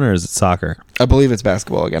second one, or is it soccer? I believe it's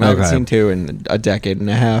basketball again. I haven't Okay. seen 2 in a decade and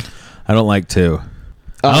a half. I don't like 2.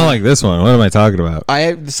 I don't like this one. What am I talking about?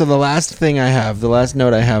 So the last note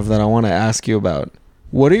I have that I want to ask you about.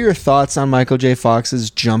 What are your thoughts on Michael J. Fox's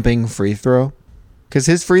jumping free throw? Because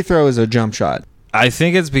his free throw is a jump shot. I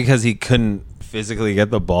think it's because he couldn't physically get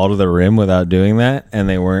the ball to the rim without doing that, and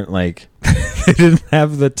they weren't like they didn't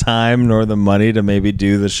have the time nor the money to maybe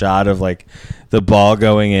do the shot of like the ball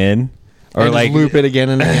going in or And just like loop it again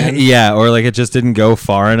and again. yeah, or like it just didn't go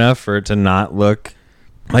far enough for it to not look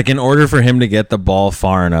like, in order for him to get the ball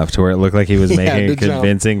far enough to where it looked like he was He making had a to jump.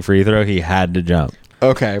 convincing free throw, he had to jump.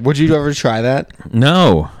 Okay. Would you ever try that?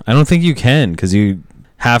 No, I don't think you can, because you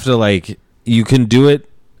have to like you can do it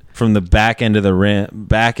from the back end of the rim,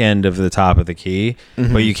 back end of the top of the key,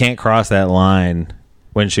 but you can't cross that line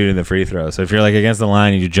when shooting the free throw. So if you're like against the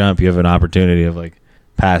line and you jump, you have an opportunity of like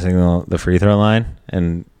passing the free throw line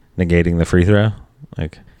and negating the free throw.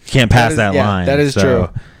 Like you can't pass that line. That is true.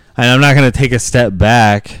 And I'm not going to take a step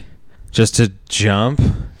back just to jump.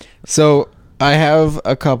 So I have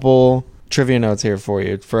a couple trivia notes here for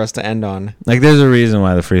you for us to end on. Like there's a reason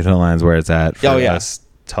why the free throw line's where it's at for Oh, yeah. us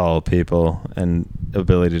tall people and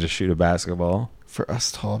ability to shoot a basketball. For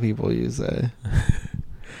us tall people, use that.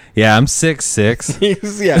 Yeah, I'm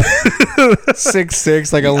 6'6". Yeah,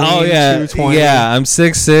 6'6", like a lean 220. Yeah, I'm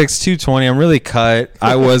 6'6", 220. I'm really cut.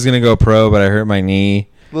 I was gonna go pro, but I hurt my knee.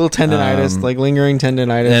 Little tendonitis, like lingering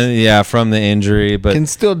tendonitis. And yeah, from the injury, but Can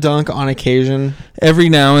still dunk on occasion. every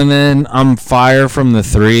now and then I'm fire from the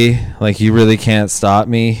 3. Like you really can't stop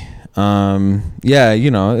me. Yeah,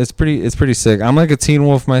 you know, it's pretty sick. I'm like a teen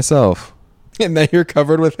wolf myself. And then you're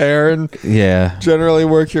covered with hair and Yeah. generally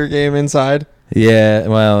work your game inside. Yeah,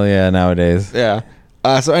 well, yeah, nowadays. Yeah.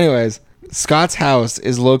 So anyways, Scott's house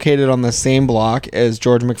is located on the same block as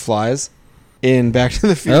George McFly's in Back to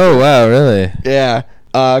the Future. Oh, wow, really? Yeah.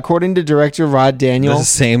 According to director Rod Daniel, The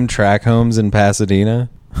same track homes in Pasadena?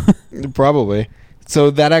 probably.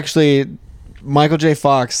 So that actually, Michael J.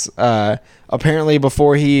 Fox, apparently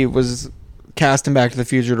before he was cast in Back to the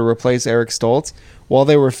Future to replace Eric Stoltz, while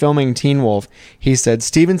they were filming Teen Wolf, he said,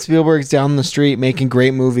 Steven Spielberg's down the street making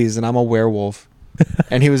great movies and I'm a werewolf.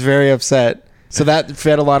 And he was very upset. So that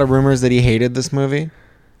fed a lot of rumors that he hated this movie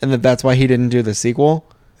and that's why he didn't do the sequel.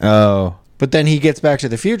 Oh. But then he gets Back to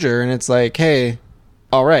the Future and it's like, hey,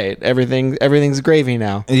 all right, everything's gravy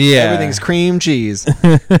now. Yeah. Everything's cream cheese.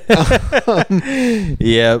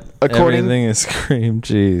 Yep. According- Everything is cream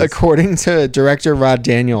cheese. According to director Rod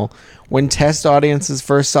Daniel, when test audiences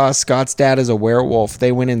first saw Scott's dad as a werewolf,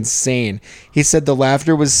 they went insane. He said the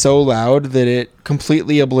laughter was so loud that it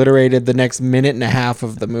completely obliterated the next minute and a half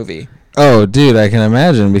of the movie. Oh, dude, I can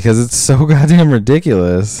imagine because it's so goddamn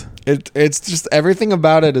ridiculous. It's just everything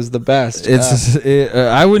about it is the best.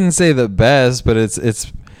 I wouldn't say the best, but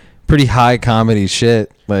it's pretty high comedy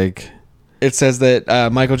shit. Like, It says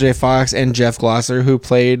that Michael J. Fox and Jeff Glosser, who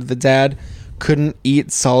played the dad, couldn't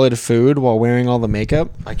eat solid food while wearing all the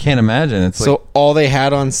makeup. I can't imagine. It's So all they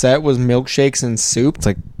had on set was milkshakes and soup. it's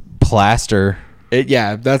like plaster.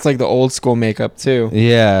 Yeah, that's like the old school makeup too.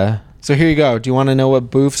 Yeah. So here you go. Do you want to know what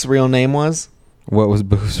Boof's real name was? What was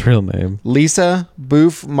Boof's real name? Lisa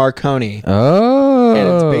Boof Marconi. Oh. And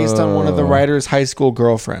it's based on one of the writer's high school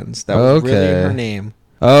girlfriends. That was really her name.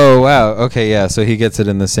 Oh, wow. Okay, yeah. So he gets it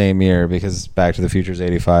in the same year because Back to the Future is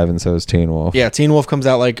 85 and so is Teen Wolf. Yeah, Teen Wolf comes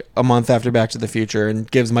out like a month after Back to the Future and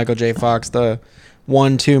gives Michael J. Fox the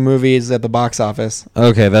 1-2 movies at the box office.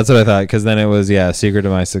 Okay, that's what I thought. Because then it was, Secret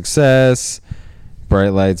of My Success, Bright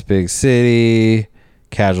Lights, Big City,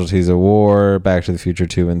 Casualties of War, Back to the Future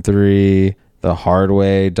 2 and 3, The Hard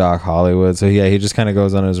Way, Doc Hollywood. So yeah, he just kind of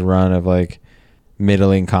goes on his run of like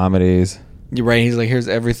middling comedies. You're right. He's like, here's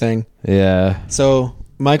everything. Yeah. So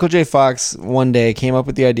Michael J. Fox one day came up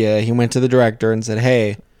with the idea. He went to the director and said,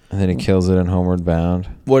 hey, And then he kills it in Homeward Bound.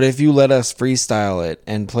 what if you let us freestyle it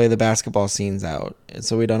and play the basketball scenes out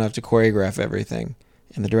so we don't have to choreograph everything?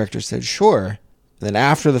 And the director said, sure. And then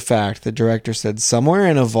after the fact, the director said, somewhere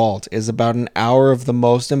in a vault is about an hour of the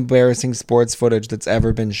most embarrassing sports footage that's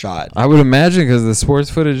ever been shot. I would imagine because the sports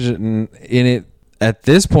footage in it at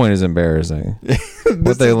this point is embarrassing.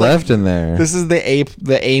 What they left in there. This is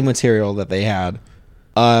the A material that they had.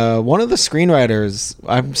 One of the screenwriters,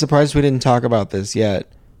 I'm surprised we didn't talk about this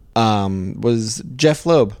yet, was Jeff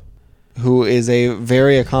Loeb, who is a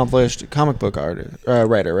very accomplished comic book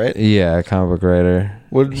writer, right? Yeah, comic book writer.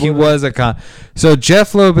 He was So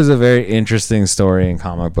Jeff Loeb is a very interesting story in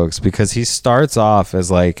comic books because he starts off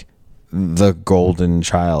as like the golden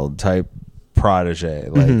child type protege.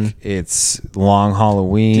 Like it's Long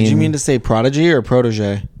Halloween. Did you mean to say prodigy or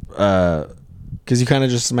protege? Because you kind of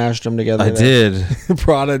just smashed them together. I did.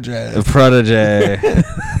 Protege. Protege.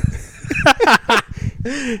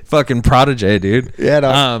 Fucking protege, dude. Yeah.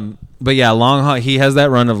 No. But yeah, he has that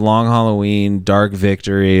run of Long Halloween, Dark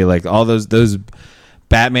Victory, like all those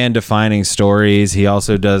Batman defining stories. He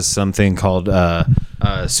also does something called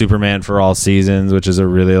Superman for All Seasons, which is a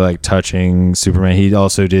really like touching Superman. He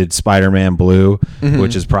also did Spider-Man Blue,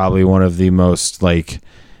 which is probably one of the most like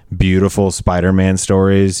beautiful Spider-Man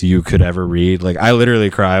stories you could ever read. Like I literally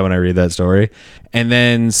cry when I read that story. And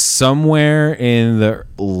then somewhere in the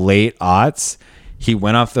late aughts, he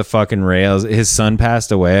went off the fucking rails. His son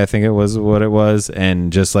passed away, I think it was what it was,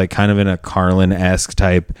 and just like kind of in a Carlin-esque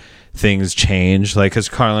type things changed, like because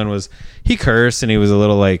Carlin he cursed and he was a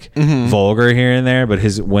little like vulgar here and there, but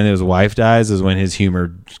when his wife dies is when his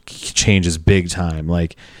humor changes big time.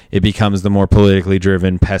 Like it becomes the more politically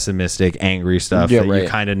driven, pessimistic, angry stuff that you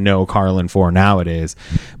kind of know Carlin for nowadays.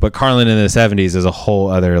 But Carlin in the 70s is a whole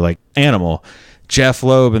other like animal. Jeff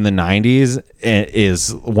Loeb in the 90s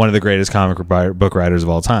is one of the greatest comic book writers of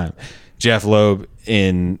all time. Jeff Loeb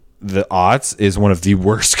in the aughts is one of the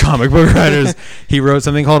worst comic book writers. He wrote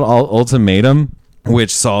something called Ultimatum,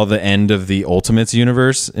 which saw the end of the Ultimates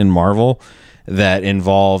universe in Marvel that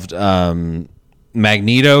involved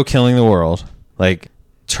Magneto killing the world, like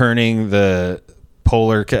turning the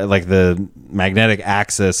the magnetic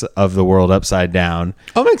axis of the world upside down.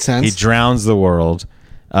 Oh, makes sense. He drowns the world.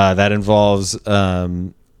 That involves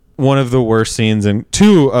one of the worst scenes in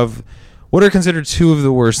what are considered two of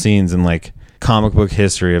the worst scenes in like comic book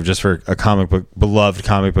history of just for a beloved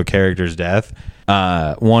comic book character's death.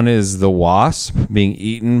 One is the Wasp being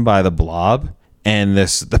eaten by the Blob, and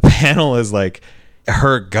the panel is like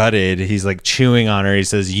her gutted. He's like chewing on her. He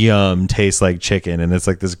says, "Yum, tastes like chicken," and it's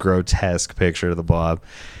like this grotesque picture of the Blob.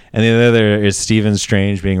 And the other is Stephen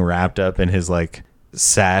Strange being wrapped up in his like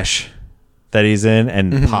sash that he's in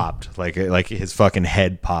and popped like his fucking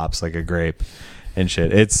head pops like a grape and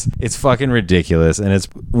shit. It's fucking ridiculous, and it's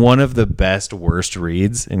one of the best worst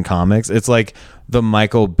reads in comics. It's like the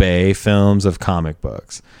Michael Bay films of comic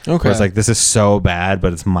books. Okay, where it's like this is so bad,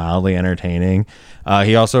 but it's mildly entertaining.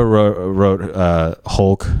 He also wrote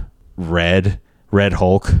Hulk Red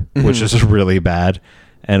Hulk, which is really bad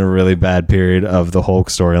and a really bad period of the Hulk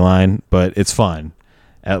storyline, but it's fun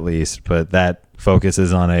at least. But that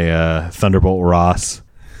focuses on a Thunderbolt Ross.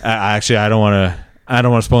 I don't want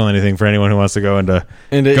to spoil anything for anyone who wants to go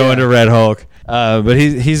into Red Hulk. But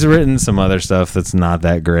he's written some other stuff that's not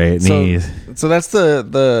that great. So that's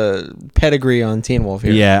the pedigree on Teen Wolf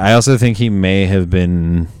here. Yeah, I also think he may have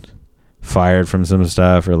been fired from some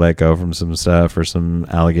stuff or let go from some stuff or some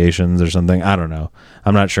allegations or something. I don't know.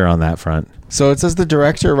 I'm not sure on that front. So it says the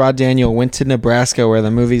director, Rod Daniel, went to Nebraska where the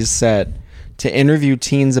movie's set to interview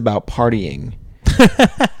teens about partying.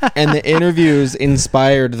 And the interviews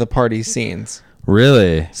inspired the party scenes.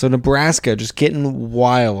 Really? So Nebraska just getting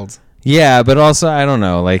wild. Yeah, but also I don't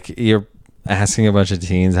know. Like asking a bunch of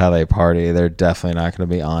teens how they party, they're definitely not going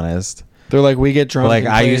to be honest. They're like, we get drunk. Like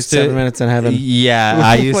and I play used to 7 minutes in heaven. Yeah,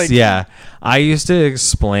 I used Like- yeah. I used to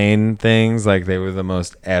explain things like they were the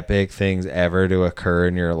most epic things ever to occur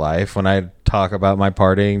in your life when I talk about my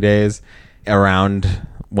partying days around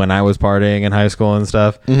when I was partying in high school and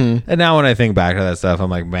stuff. Mm-hmm. And now when I think back to that stuff, I'm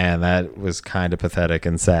like, man, that was kind of pathetic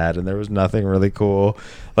and sad, and there was nothing really cool.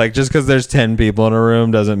 Like, just because there's 10 people in a room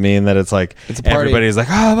doesn't mean that it's like It's a party. everybody's like,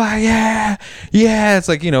 oh my, yeah. It's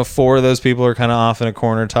like, 4 of those people are kind of off in a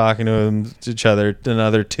corner talking to each other.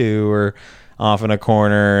 Another 2 are off in a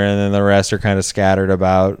corner, and then the rest are kind of scattered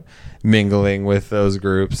about, mingling with those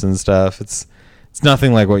groups and stuff. It's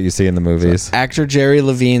nothing like what you see in the movies. Actor Jerry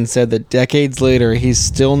Levine said that decades later, he's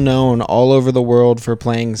still known all over the world for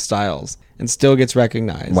playing Styles and still gets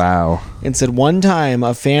recognized. Wow. And said one time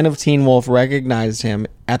a fan of Teen Wolf recognized him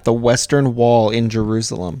at the Western Wall in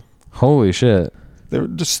Jerusalem. Holy shit. They're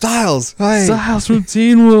just Styles. Hi. Styles from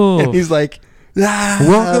Teen Wolf. And he's like,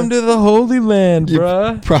 welcome to the Holy Land,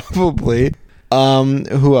 bruh. Probably.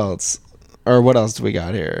 Who else? Or what else do we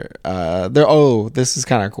got here? This is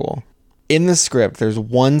kind of cool. In the script, there's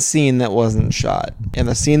one scene that wasn't shot. And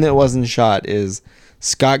the scene that wasn't shot is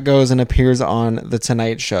Scott goes and appears on The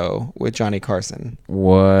Tonight Show with Johnny Carson.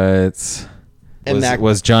 What? And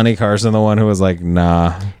Was Johnny Carson the one who was like,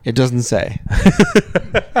 nah? It doesn't say.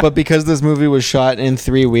 But because this movie was shot in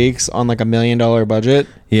 3 weeks on like $1 million budget,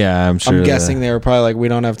 Yeah, I'm sure. I'm guessing they were probably like, we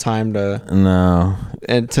don't have time to No.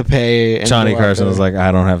 pay. And Johnny go out Carson there. was like,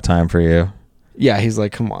 I don't have time for you. Yeah, he's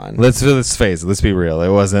like, come on. Let's face it. Let's be real. It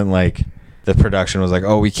wasn't like the production was like,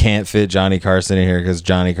 oh, we can't fit Johnny Carson in here because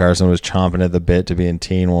Johnny Carson was chomping at the bit to be in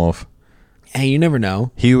Teen Wolf. Hey, you never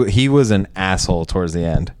know. He was an asshole towards the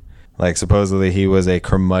end. Like, supposedly he was a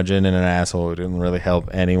curmudgeon and an asshole who didn't really help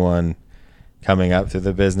anyone coming up through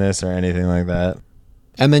the business or anything like that.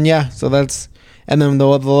 And then and then the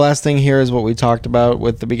last thing here is what we talked about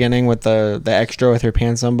with the beginning with the extra with her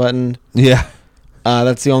pants unbuttoned. Yeah.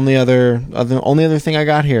 That's the only other thing I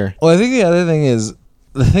got here. Well, I think the other thing is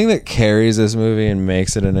the thing that carries this movie and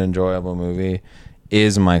makes it an enjoyable movie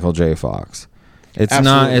is Michael J. Fox. It's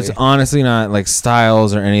Absolutely. It's honestly not like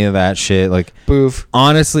Styles or any of that shit. Like, Boof,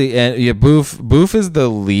 honestly, Boof is the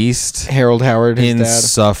least Harold Howard, his dad.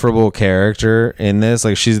 insufferable character in this.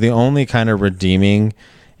 Like, she's the only kind of redeeming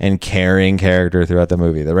and caring character throughout the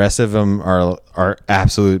movie. The rest of them are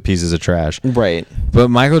absolute pieces of trash. Right. But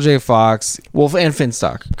Michael J. Fox, Wolf and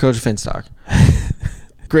Finstock, Coach Finstock,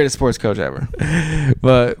 greatest sports coach ever.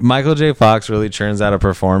 but Michael J. Fox really churns out a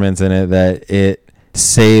performance in it that it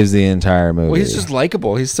saves the entire movie. Well, he's just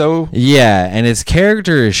likable. He's so Yeah, and his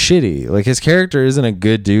character is shitty. Like, his character isn't a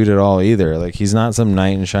good dude at all either. Like, he's not some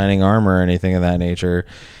knight in shining armor or anything of that nature.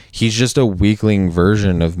 He's just a weakling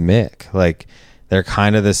version of Mick. Like, they're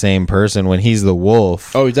kind of the same person when he's the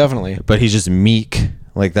wolf. Oh, definitely. But he's just meek.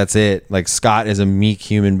 Like, that's it. Like, Scott is a meek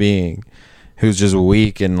human being who's just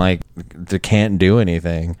weak and like can't do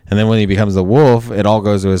anything. And then when he becomes the wolf, it all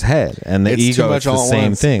goes to his head. And the It's too ego much is the all at same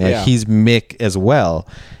once. thing. Like, Yeah. he's Mick as well.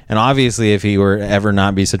 And obviously, if he were ever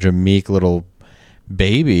not be such a meek little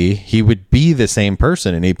baby, he would be the same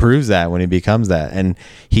person. And he proves that when he becomes that. And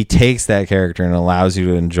he takes that character and allows you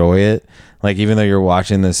to enjoy it. Like, even though you're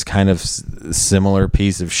watching this kind of similar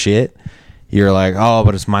piece of shit, you're like, oh,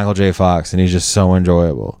 but it's Michael J. Fox, and he's just so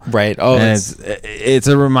enjoyable. Right. Oh, And it's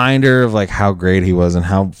a reminder of like how great he was and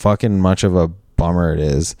how fucking much of a bummer it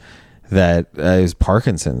is that is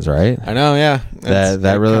Parkinson's, right? I know. Yeah.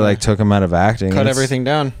 That really like took him out of acting. cut It's- everything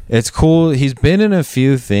down. It's cool. He's been in a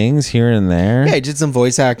few things here and there. Yeah, he did some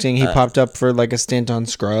voice acting. He popped up for like a stint on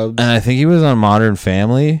Scrubs. And I think he was on Modern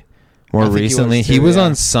Family more I think he recently. was He too, was yeah.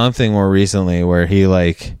 on something more recently where he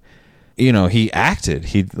like, he acted.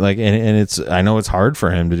 He like, and it's, I know it's hard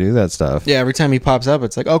for him to do that stuff. Yeah, every time he pops up,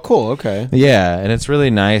 it's like, oh, cool, okay. Yeah, and it's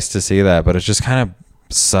really nice to see that, but it just kind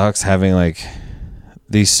of sucks having like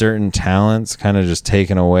these certain talents kind of just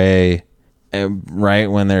taken away right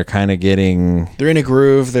when they're kind of getting They're in a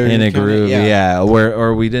groove. They're in a kinda- groove, yeah.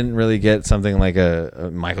 Or we didn't really get something like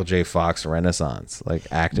a Michael J. Fox renaissance, like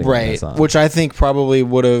acting Right. renaissance. Which I think probably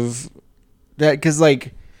would have that because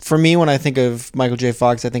like for me when I think of Michael J.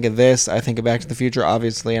 Fox, I think of this. I think of Back to the Future,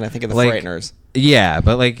 obviously, and I think of the Like- Frighteners. Yeah,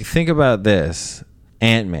 but like think about this: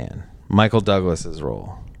 Ant-Man, Michael Douglas's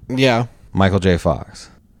role, Yeah, Michael J. Fox.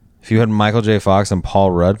 If you had Michael J. Fox and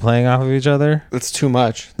Paul Rudd playing off of each other, that's too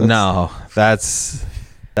much. no, that's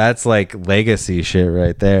like legacy shit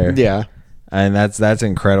right there. Yeah. And that's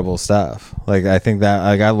incredible stuff. Like, I think that,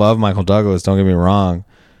 like, I love Michael Douglas, don't get me wrong,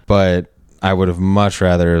 but I would have much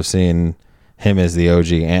rather have seen him as the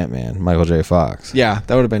OG Ant-Man, Michael J. Fox. Yeah,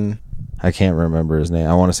 that would have been. I can't remember his name.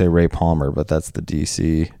 I want to say Ray Palmer, but that's the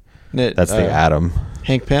DC. That's the Atom.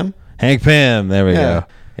 Hank Pym. Hank Pym. There we go.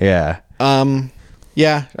 Yeah.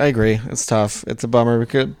 Yeah, I agree. It's tough. It's a bummer,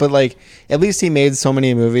 but like at least he made so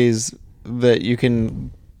many movies that you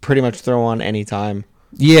can pretty much throw on anytime.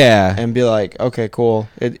 Yeah. And be like, okay, cool.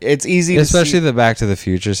 It's easy, especially to the Back to the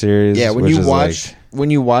Future series. Yeah, when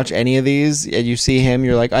you watch any of these and you see him,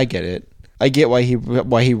 you're like, I get it. I get why he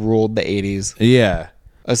ruled the 80s. Yeah.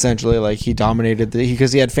 Essentially, like he dominated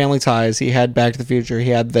because he had Family Ties, he had Back to the Future,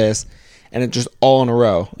 he had this, and it just all in a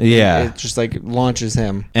row. Yeah. It just like launches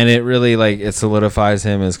him. And it really like it solidifies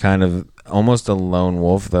him as kind of almost a lone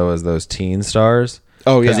wolf though, as those teen stars.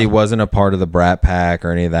 Oh yeah. Because he wasn't a part of the Brat Pack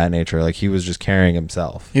or any of that nature. Like he was just carrying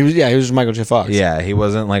himself. He was just Michael J. Fox. Yeah, he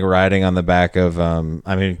wasn't like riding on the back of kind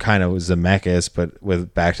of Zemeckis, but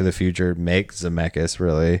with Back to the Future make Zemeckis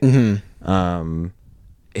really. Mm-hmm.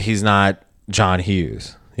 He's not John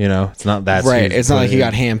Hughes. You know, it's not that right. It's not like he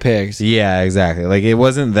got handpicked. Yeah, exactly. Like it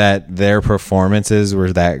wasn't that their performances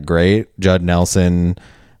were that great. Judd Nelson,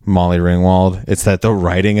 Molly Ringwald. It's that the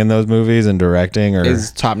writing in those movies and directing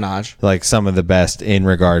is top notch. Like some of the best in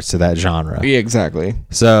regards to that genre. Yeah, exactly.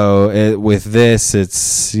 So with this,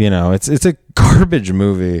 it's it's a garbage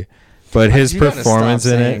movie, but his performance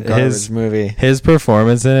in it, his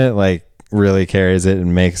performance in it, like really carries it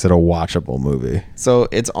and makes it a watchable movie. So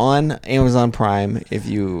it's on Amazon Prime if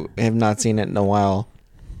you have not seen it in a while.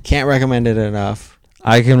 Can't recommend it enough.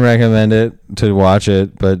 I can recommend it to watch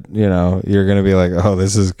it, but you're gonna be like, oh,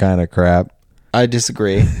 this is kind of crap. I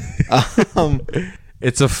disagree.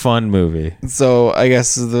 It's a fun movie. So I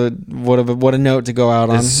guess what a note to go out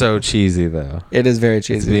on. It's so cheesy though. It is very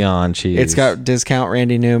cheesy. It's beyond cheesy. It's got discount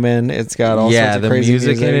Randy Newman. It's got all sorts of crazy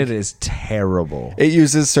music. The music in it is terrible. It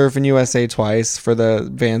uses Surfing USA twice for the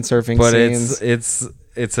van surfing scenes.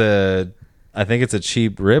 But I think it's a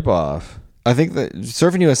cheap ripoff. I think that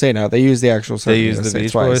Surfing USA now, they use the actual Surfing They use USA the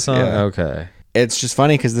Beach twice. Boys song? Yeah. Okay. It's just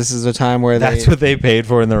funny because this is a time where that's what they paid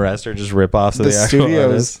for, and the rest are just ripoffs of the actual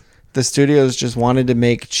artists. The studios just wanted to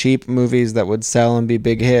make cheap movies that would sell and be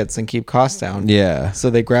big hits and keep costs down. Yeah. So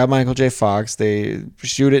they grab Michael J. Fox. They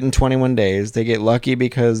shoot it in 21 days. They get lucky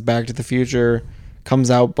because Back to the Future comes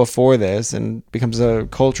out before this and becomes a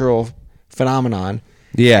cultural phenomenon.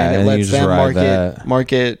 Yeah, and it lets them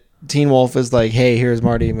market Teen Wolf as like, hey, here's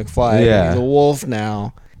Marty McFly. Yeah. He's a wolf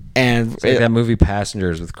now. And it's like that movie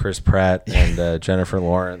Passengers with Chris Pratt and Jennifer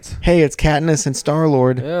Lawrence. Hey, it's Katniss and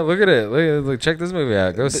Star-Lord. Yeah, look at it. Look, check this movie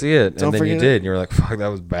out. Go see it. And then you did. And you were like, fuck, that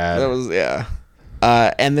was bad. That was, yeah.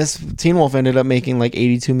 And this Teen Wolf ended up making like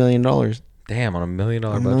 $82 million. Damn, on $1 million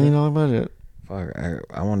budget? $1 million budget.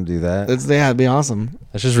 Fuck, I want to do that. It'd be awesome.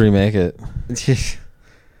 Let's just remake it.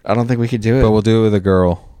 I don't think we could do it. But we'll do it with a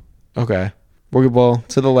girl. Okay. We'll go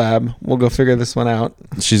to the lab. We'll go figure this one out.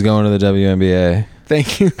 She's going to the WNBA.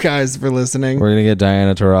 Thank you guys for listening. We're going to get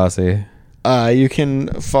Diana Taurasi. You can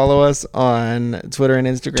follow us on Twitter and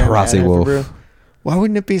Instagram. Taurasi Wolf. Why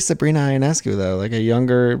wouldn't it be Sabrina Ionescu though? Like a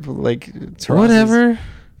younger, like Taurasi. Whatever.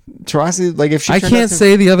 Taurasi, like if she. I can't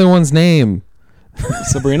say the other one's name.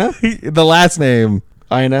 Sabrina? The last name.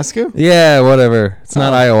 Ionescu? Yeah, whatever. It's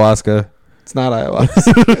not ayahuasca. It's not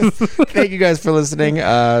ayahuasca. Thank you guys for listening.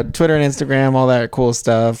 Twitter and Instagram, all that cool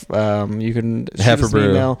stuff. You can shoot us an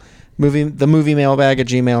email. The movie mailbag at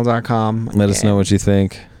gmail.com. Let us know what you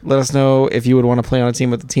think. Let us know if you would want to play on a team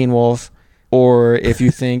with the Teen Wolf, or if you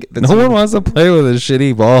think that no one wants to play with a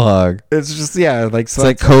shitty ball hog. It's just like it's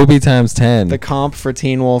like Kobe times 10. The comp for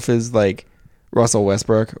Teen Wolf is like Russell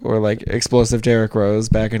Westbrook or like explosive Derrick Rose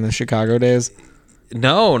back in the Chicago days.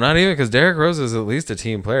 No, not even, because Derrick Rose is at least a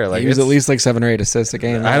team player. Like he was at least like 7 or 8 assists a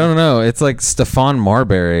game. I don't know. It's like Stephon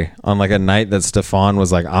Marbury on like a night that Stephon was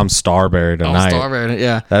like, I'm Starberry tonight. Starberry,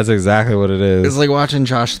 yeah. That's exactly what it is. It's like watching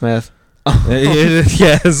Josh Smith.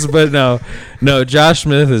 Yes, but no. Josh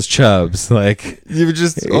Smith is Chubbs. Like you would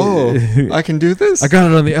just I can do this. I got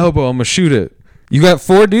it on the elbow. I'm gonna shoot it. You got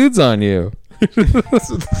 4 dudes on you.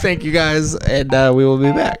 Thank you guys, and we will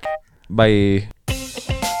be back. Bye.